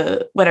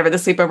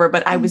sleepover,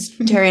 but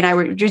Terry and I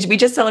we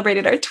just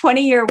celebrated our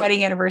 20-year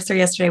wedding anniversary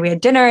yesterday. We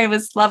had dinner. It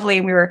was lovely.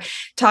 And we were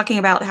talking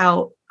about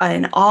how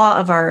in awe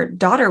of our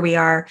daughter we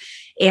are.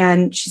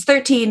 And she's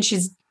 13.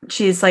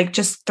 She's like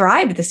just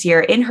thrived this year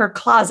in her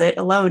closet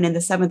alone in the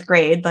 7th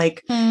grade.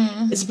 Like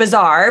it's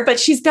bizarre, but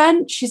she's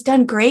done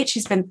great.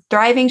 She's been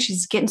thriving.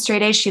 She's getting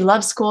straight A's. She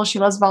loves school. She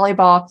loves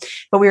volleyball.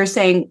 But we were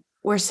saying,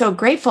 we're so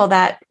grateful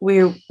that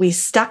we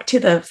stuck to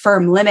the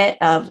firm limit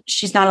of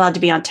she's not allowed to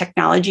be on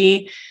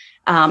technology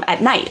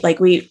at night. Like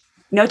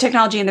no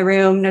technology in the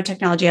room, no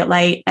technology at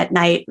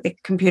night, like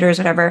computers,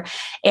 whatever.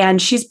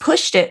 And she's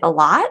pushed it a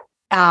lot.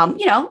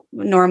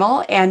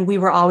 normal. And we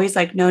were always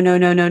like, no, no,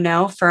 no, no,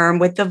 no, firm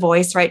with the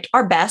voice, right?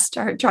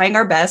 Trying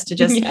our best to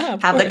just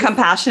have the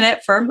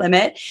compassionate, firm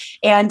limit.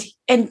 And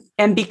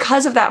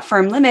because of that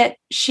firm limit,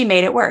 she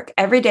made it work.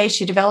 Every day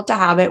she developed a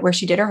habit where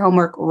she did her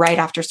homework right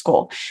after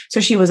school. So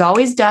she was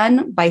always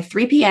done by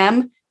 3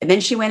 p.m. And then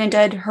she went and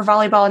did her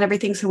volleyball and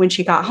everything. So when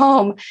she got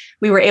home,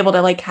 we were able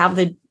to like have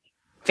the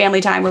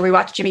family time where we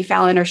watch Jimmy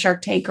Fallon or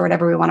Shark Tank or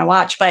whatever we want to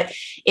watch. But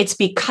it's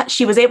because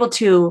she was able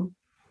to,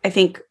 I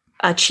think,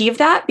 achieve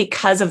that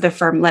because of the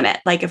firm limit.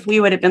 Like if we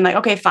would have been like,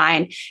 okay,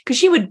 fine. Cause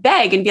she would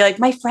beg and be like,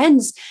 my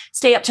friends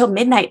stay up till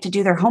midnight to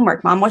do their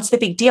homework. Mom, what's the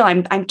big deal?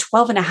 I'm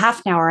 12 and a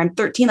half now, or I'm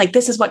 13. Like,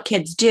 this is what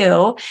kids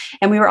do.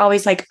 And we were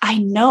always like, I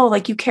know,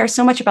 like you care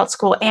so much about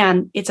school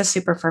and it's a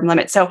super firm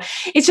limit. So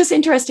it's just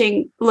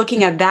interesting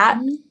looking at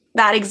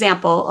that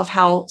example of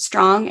how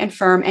strong and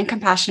firm and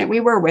compassionate we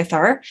were with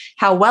her,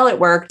 how well it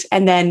worked,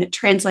 and then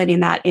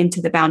translating that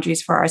into the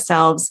boundaries for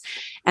ourselves.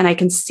 And I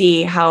can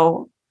see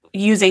how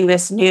using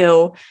this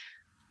new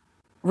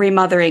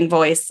remothering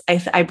voice,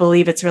 I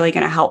believe it's really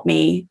going to help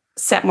me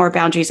set more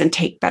boundaries and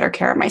take better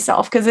care of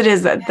myself. Because it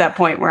is at that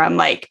point where I'm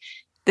like,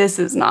 this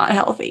is not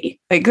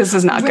healthy. Like, this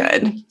is not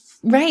good.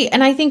 Right.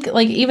 And I think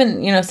like,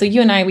 even, so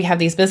you and I, we have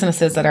these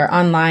businesses that are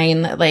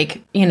online,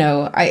 like,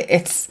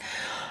 it's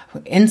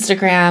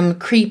Instagram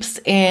creeps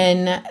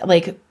in,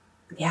 like,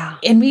 yeah.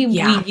 And we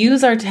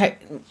use our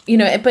tech,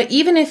 but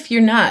even if you're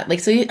not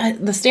like, so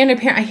the standard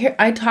parent,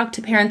 I talk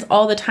to parents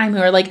all the time who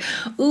are like,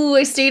 ooh,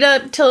 I stayed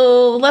up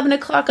till 11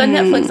 o'clock on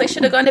Netflix. I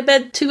should have gone to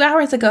bed 2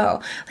 hours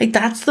ago. Like,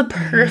 that's the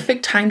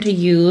perfect time to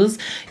use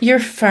your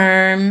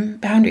firm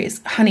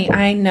boundaries. Honey,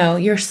 I know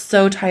you're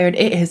so tired.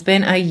 It has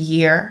been a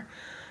year.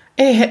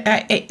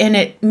 And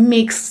it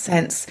makes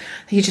sense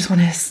that you just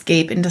want to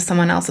escape into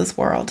someone else's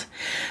world.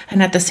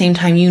 And at the same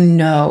time,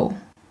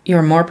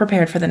 you're more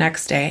prepared for the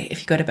next day if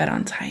you go to bed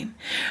on time.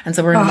 And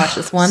so we're going to watch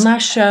this one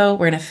last show.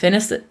 We're going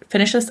to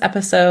finish this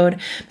episode.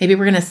 Maybe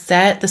we're going to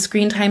set the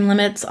screen time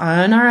limits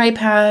on our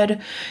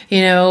iPad,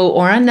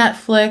 or on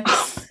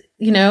Netflix,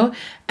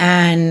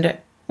 and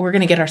we're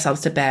going to get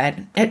ourselves to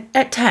bed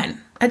at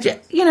 10. At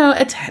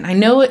 10. I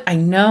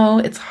know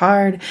it's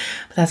hard,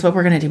 but that's what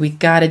we're going to do. We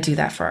got to do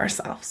that for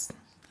ourselves.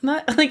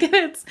 Not like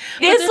it's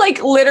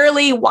like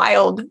literally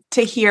wild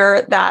to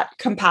hear that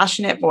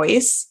compassionate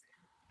voice.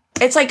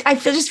 It's like, I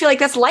just feel like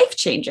that's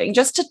life-changing,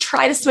 just to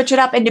try to switch it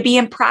up and to be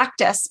in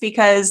practice,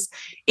 because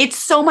it's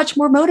so much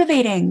more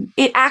motivating.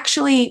 It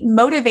actually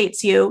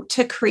motivates you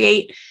to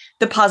create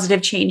the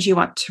positive change you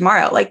want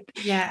tomorrow. Like,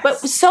 yes. But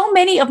so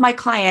many of my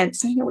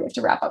clients, I know we have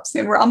to wrap up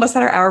soon. We're almost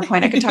at our hour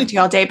point. I could talk to you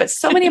all day, but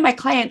so many of my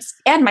clients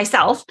and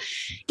myself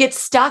get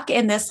stuck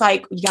in this,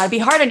 like, you got to be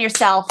hard on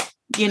yourself.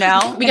 We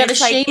got to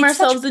shame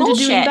ourselves into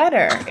doing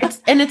better.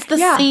 It's the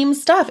same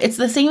stuff. It's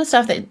the same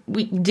stuff that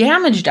we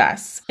damaged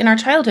us in our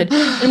childhood,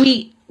 and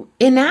we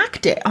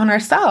enact it on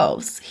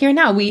ourselves here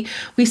now. We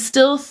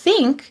still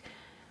think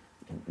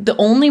the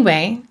only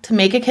way to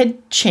make a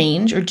kid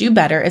change or do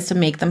better is to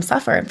make them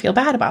suffer and feel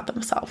bad about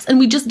themselves. And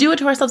we just do it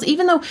to ourselves,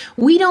 even though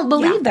we don't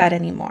believe that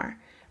anymore.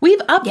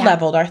 We've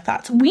up-leveled our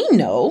thoughts. We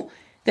know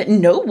that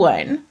no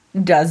one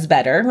does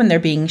better when they're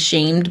being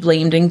shamed,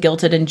 blamed, and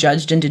guilted and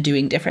judged into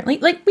doing differently.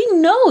 Like, we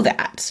know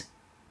that.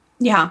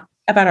 Yeah.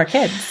 About our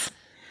kids.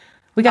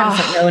 We got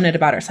to start knowing it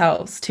about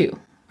ourselves too,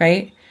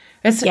 right?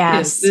 This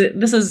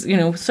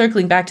is,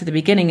 circling back to the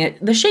beginning,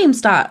 the shame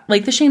stops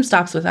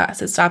with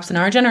us. It stops in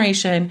our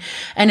generation,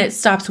 and it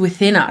stops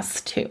within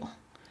us too.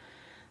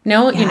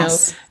 No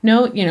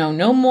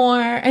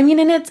more. I mean,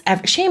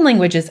 and shame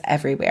language is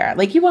everywhere.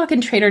 Like, you walk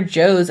in Trader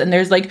Joe's and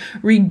there's like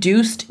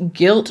reduced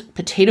guilt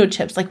potato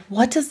chips. Like,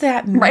 what does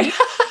that mean? Right.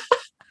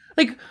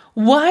 Like,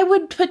 why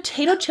would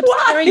potato chips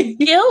carry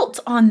guilt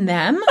on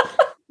them?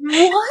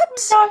 What?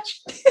 Oh,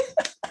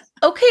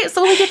 okay,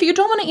 so like, if you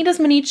don't want to eat as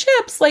many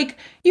chips, like,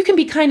 you can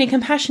be kind and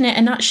compassionate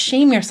and not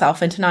shame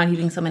yourself into not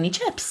eating so many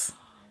chips.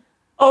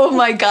 Oh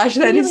my gosh,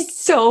 that is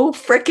so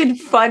freaking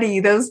funny.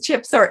 Those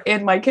chips are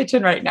in my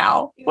kitchen right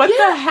now. What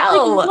the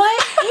hell? Like,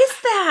 what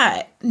is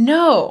that?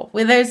 No,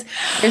 there's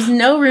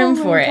no room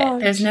for it.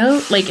 Gosh. There's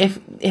no, like,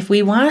 if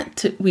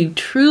we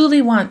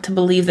truly want to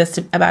believe this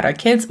about our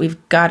kids, we've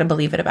got to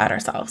believe it about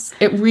ourselves.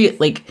 It really,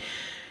 like,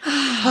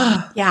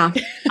 yeah.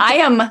 I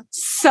am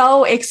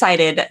so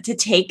excited to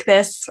take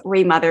this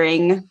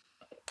remothering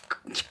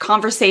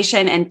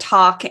conversation and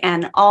talk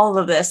and all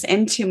of this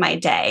into my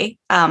day,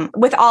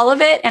 with all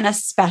of it. And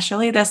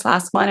especially this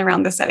last one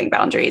around the setting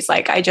boundaries.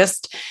 Like, I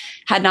just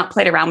had not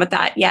played around with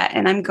that yet.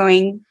 And I'm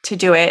going to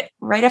do it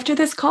right after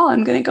this call.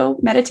 I'm going to go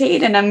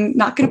meditate, and I'm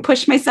not going to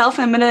push myself.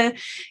 I'm going to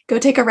go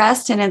take a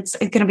rest, and it's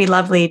going to be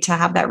lovely to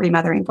have that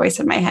remothering voice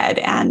in my head.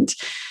 And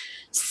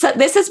so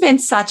this has been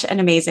such an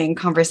amazing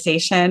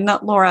conversation,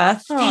 Laura.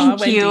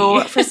 Thank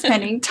you for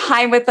spending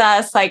time with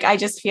us. Like, I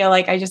just feel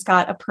like I just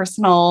got a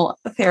personal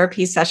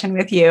therapy session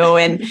with you.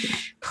 And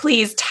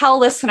please tell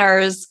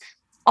listeners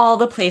all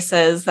the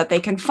places that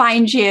they can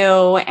find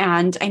you.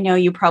 And I know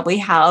you probably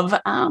have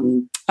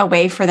a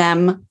way for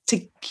them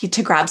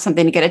to grab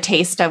something to get a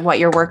taste of what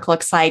your work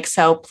looks like.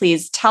 So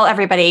please tell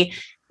everybody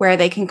where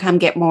they can come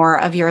get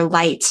more of your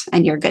light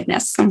and your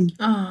goodness.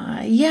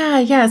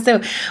 Yeah.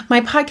 So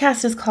my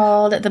podcast is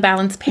called The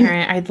Balanced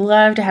Parent. I'd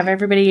love to have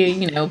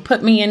everybody,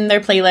 put me in their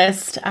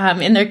playlist,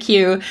 in their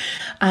queue.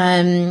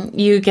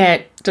 You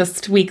get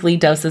just weekly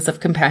doses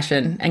of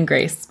compassion and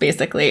grace,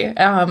 basically.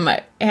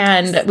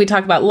 And we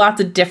talk about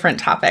lots of different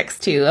topics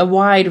too, a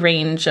wide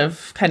range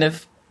of kind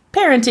of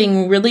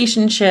parenting,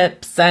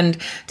 relationships, and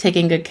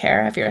taking good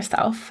care of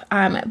yourself.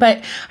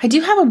 But I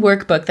do have a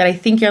workbook that I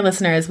think your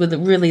listeners would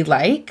really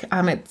like.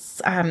 I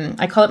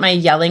call it my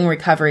Yelling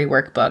Recovery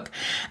Workbook.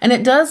 And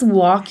it does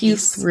walk you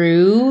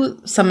through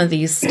some of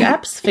these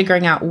steps,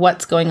 figuring out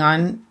what's going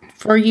on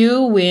for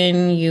you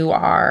when you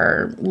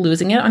are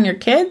losing it on your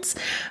kids,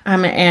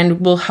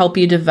 and will help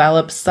you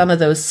develop some of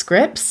those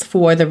scripts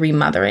for the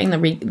remothering,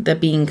 the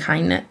being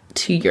kind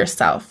to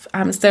yourself.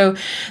 So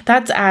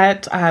that's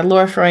at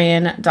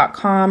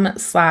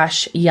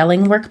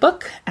laurafroyen.com/yelling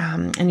workbook.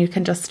 And you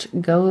can just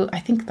go, I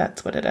think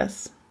that's what it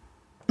is.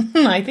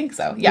 I think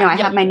so. Yeah. I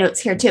have my notes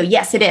here too.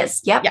 Yes, it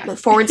is. Yep. Yeah.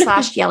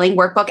 /yelling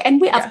workbook.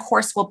 And we, of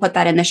course, will put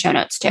that in the show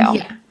notes too.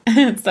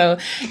 Yeah. So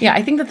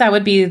I think that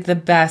would be the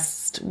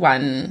best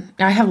one.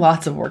 I have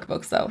lots of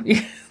workbooks though,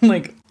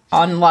 like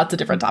on lots of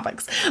different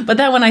topics, but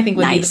that one I think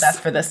would be the best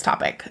for this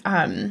topic.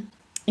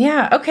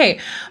 Yeah. Okay.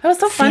 It was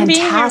so fun being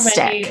here,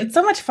 Wendy. It's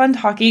so much fun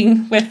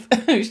talking with,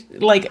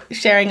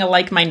 sharing a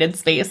like-minded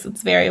space.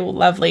 It's very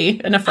lovely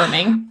and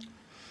affirming.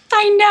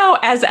 I know.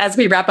 As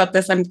we wrap up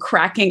this, I'm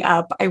cracking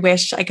up. I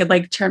wish I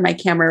could turn my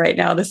camera right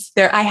now.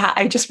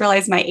 I just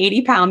realized my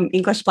 80-pound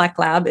English Black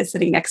Lab is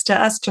sitting next to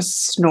us,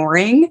 just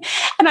snoring,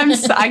 and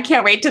I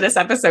can't wait till this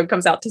episode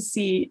comes out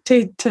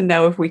to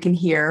know if we can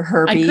hear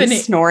Herbie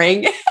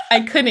snoring. I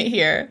couldn't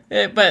hear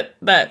it, but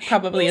that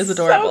probably is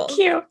adorable. So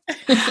cute.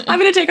 I'm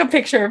going to take a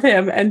picture of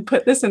him and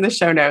put this in the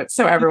show notes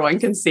so everyone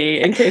can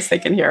see in case they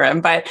can hear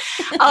him. But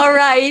all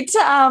right,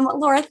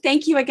 Laura,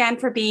 thank you again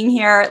for being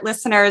here.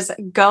 Listeners,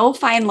 go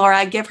find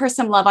Laura, give her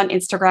some love on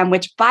Instagram,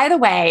 which, by the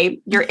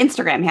way, your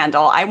Instagram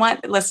handle, I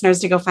want listeners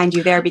to go find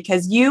you there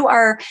because you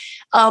are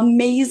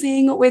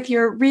amazing with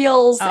your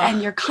reels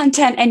and your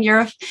content and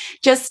your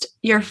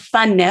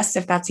funness,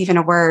 if that's even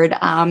a word.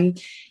 And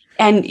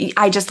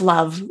I just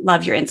love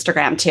your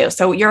Instagram too.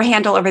 So your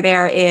handle over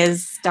there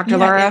is Dr.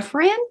 Laura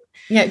Froyen?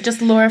 Yeah,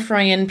 just Laura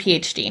Froyen,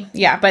 PhD.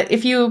 Yeah, but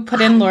if you put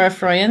in Laura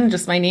Froyen,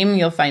 just my name,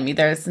 you'll find me.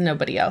 There's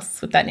nobody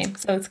else with that name.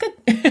 So it's good.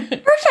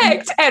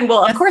 Perfect. And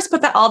we'll, of course,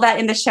 put all that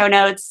in the show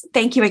notes.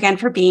 Thank you again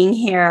for being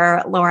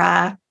here,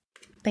 Laura.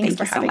 Thanks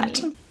for having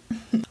me.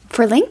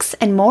 For links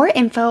and more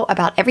info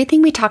about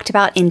everything we talked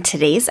about in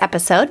today's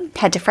episode,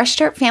 head to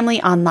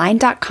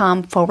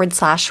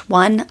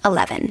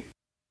freshstartfamilyonline.com/111.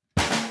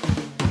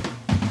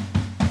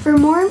 For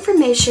more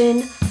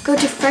information, go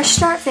to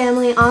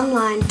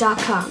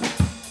freshstartfamilyonline.com.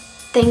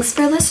 Thanks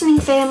for listening,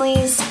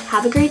 families.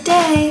 Have a great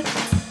day.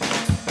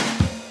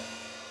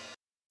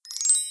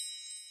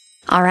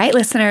 All right,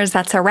 listeners,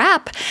 that's a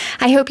wrap.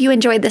 I hope you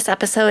enjoyed this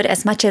episode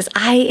as much as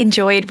I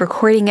enjoyed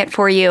recording it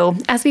for you.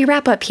 As we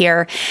wrap up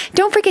here,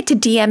 don't forget to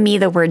DM me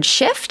the word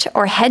shift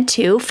or head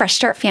to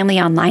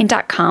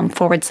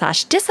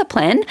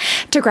freshstartfamilyonline.com/discipline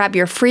to grab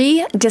your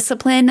free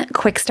Discipline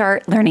Quick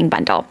Start Learning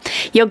Bundle.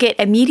 You'll get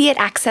immediate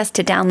access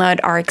to download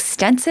our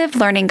extensive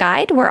learning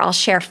guide where I'll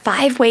share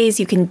 5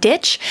 ways you can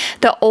ditch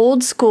the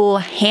old school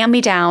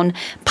hand-me-down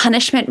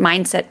punishment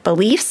mindset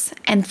beliefs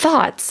and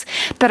thoughts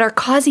that are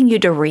causing you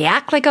to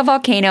react like a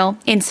volcano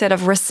instead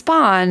of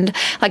respond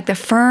like the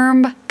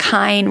firm,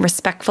 kind,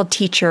 respectful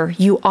teacher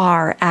you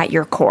are at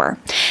your core.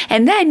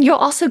 And then you'll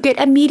also get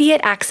immediate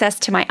access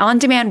to my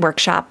on-demand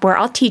workshop where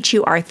I'll teach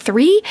you our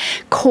 3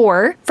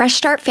 core Fresh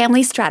Start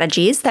family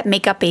strategies that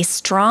make up a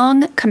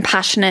strong,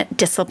 compassionate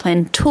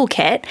discipline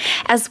toolkit,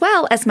 as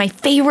well as my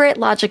favorite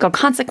logical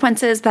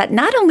consequences that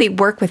not only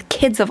work with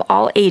kids of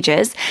all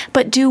ages,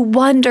 but do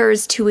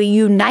wonders to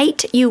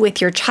unite you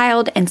with your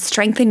child and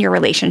strengthen your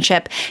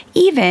relationship,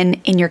 even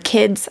in your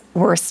kids'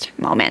 worst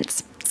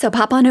moments. So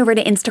pop on over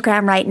to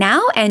Instagram right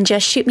now and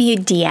just shoot me a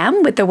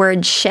DM with the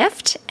word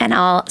shift, and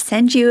I'll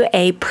send you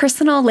a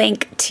personal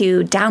link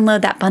to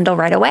download that bundle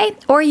right away.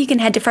 Or you can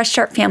head to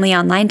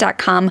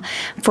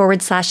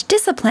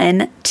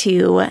freshstartfamilyonline.com/discipline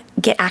to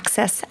get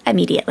access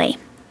immediately.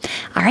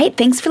 All right,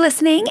 thanks for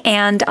listening,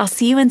 and I'll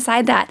see you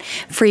inside that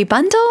free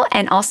bundle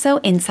and also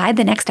inside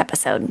the next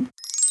episode.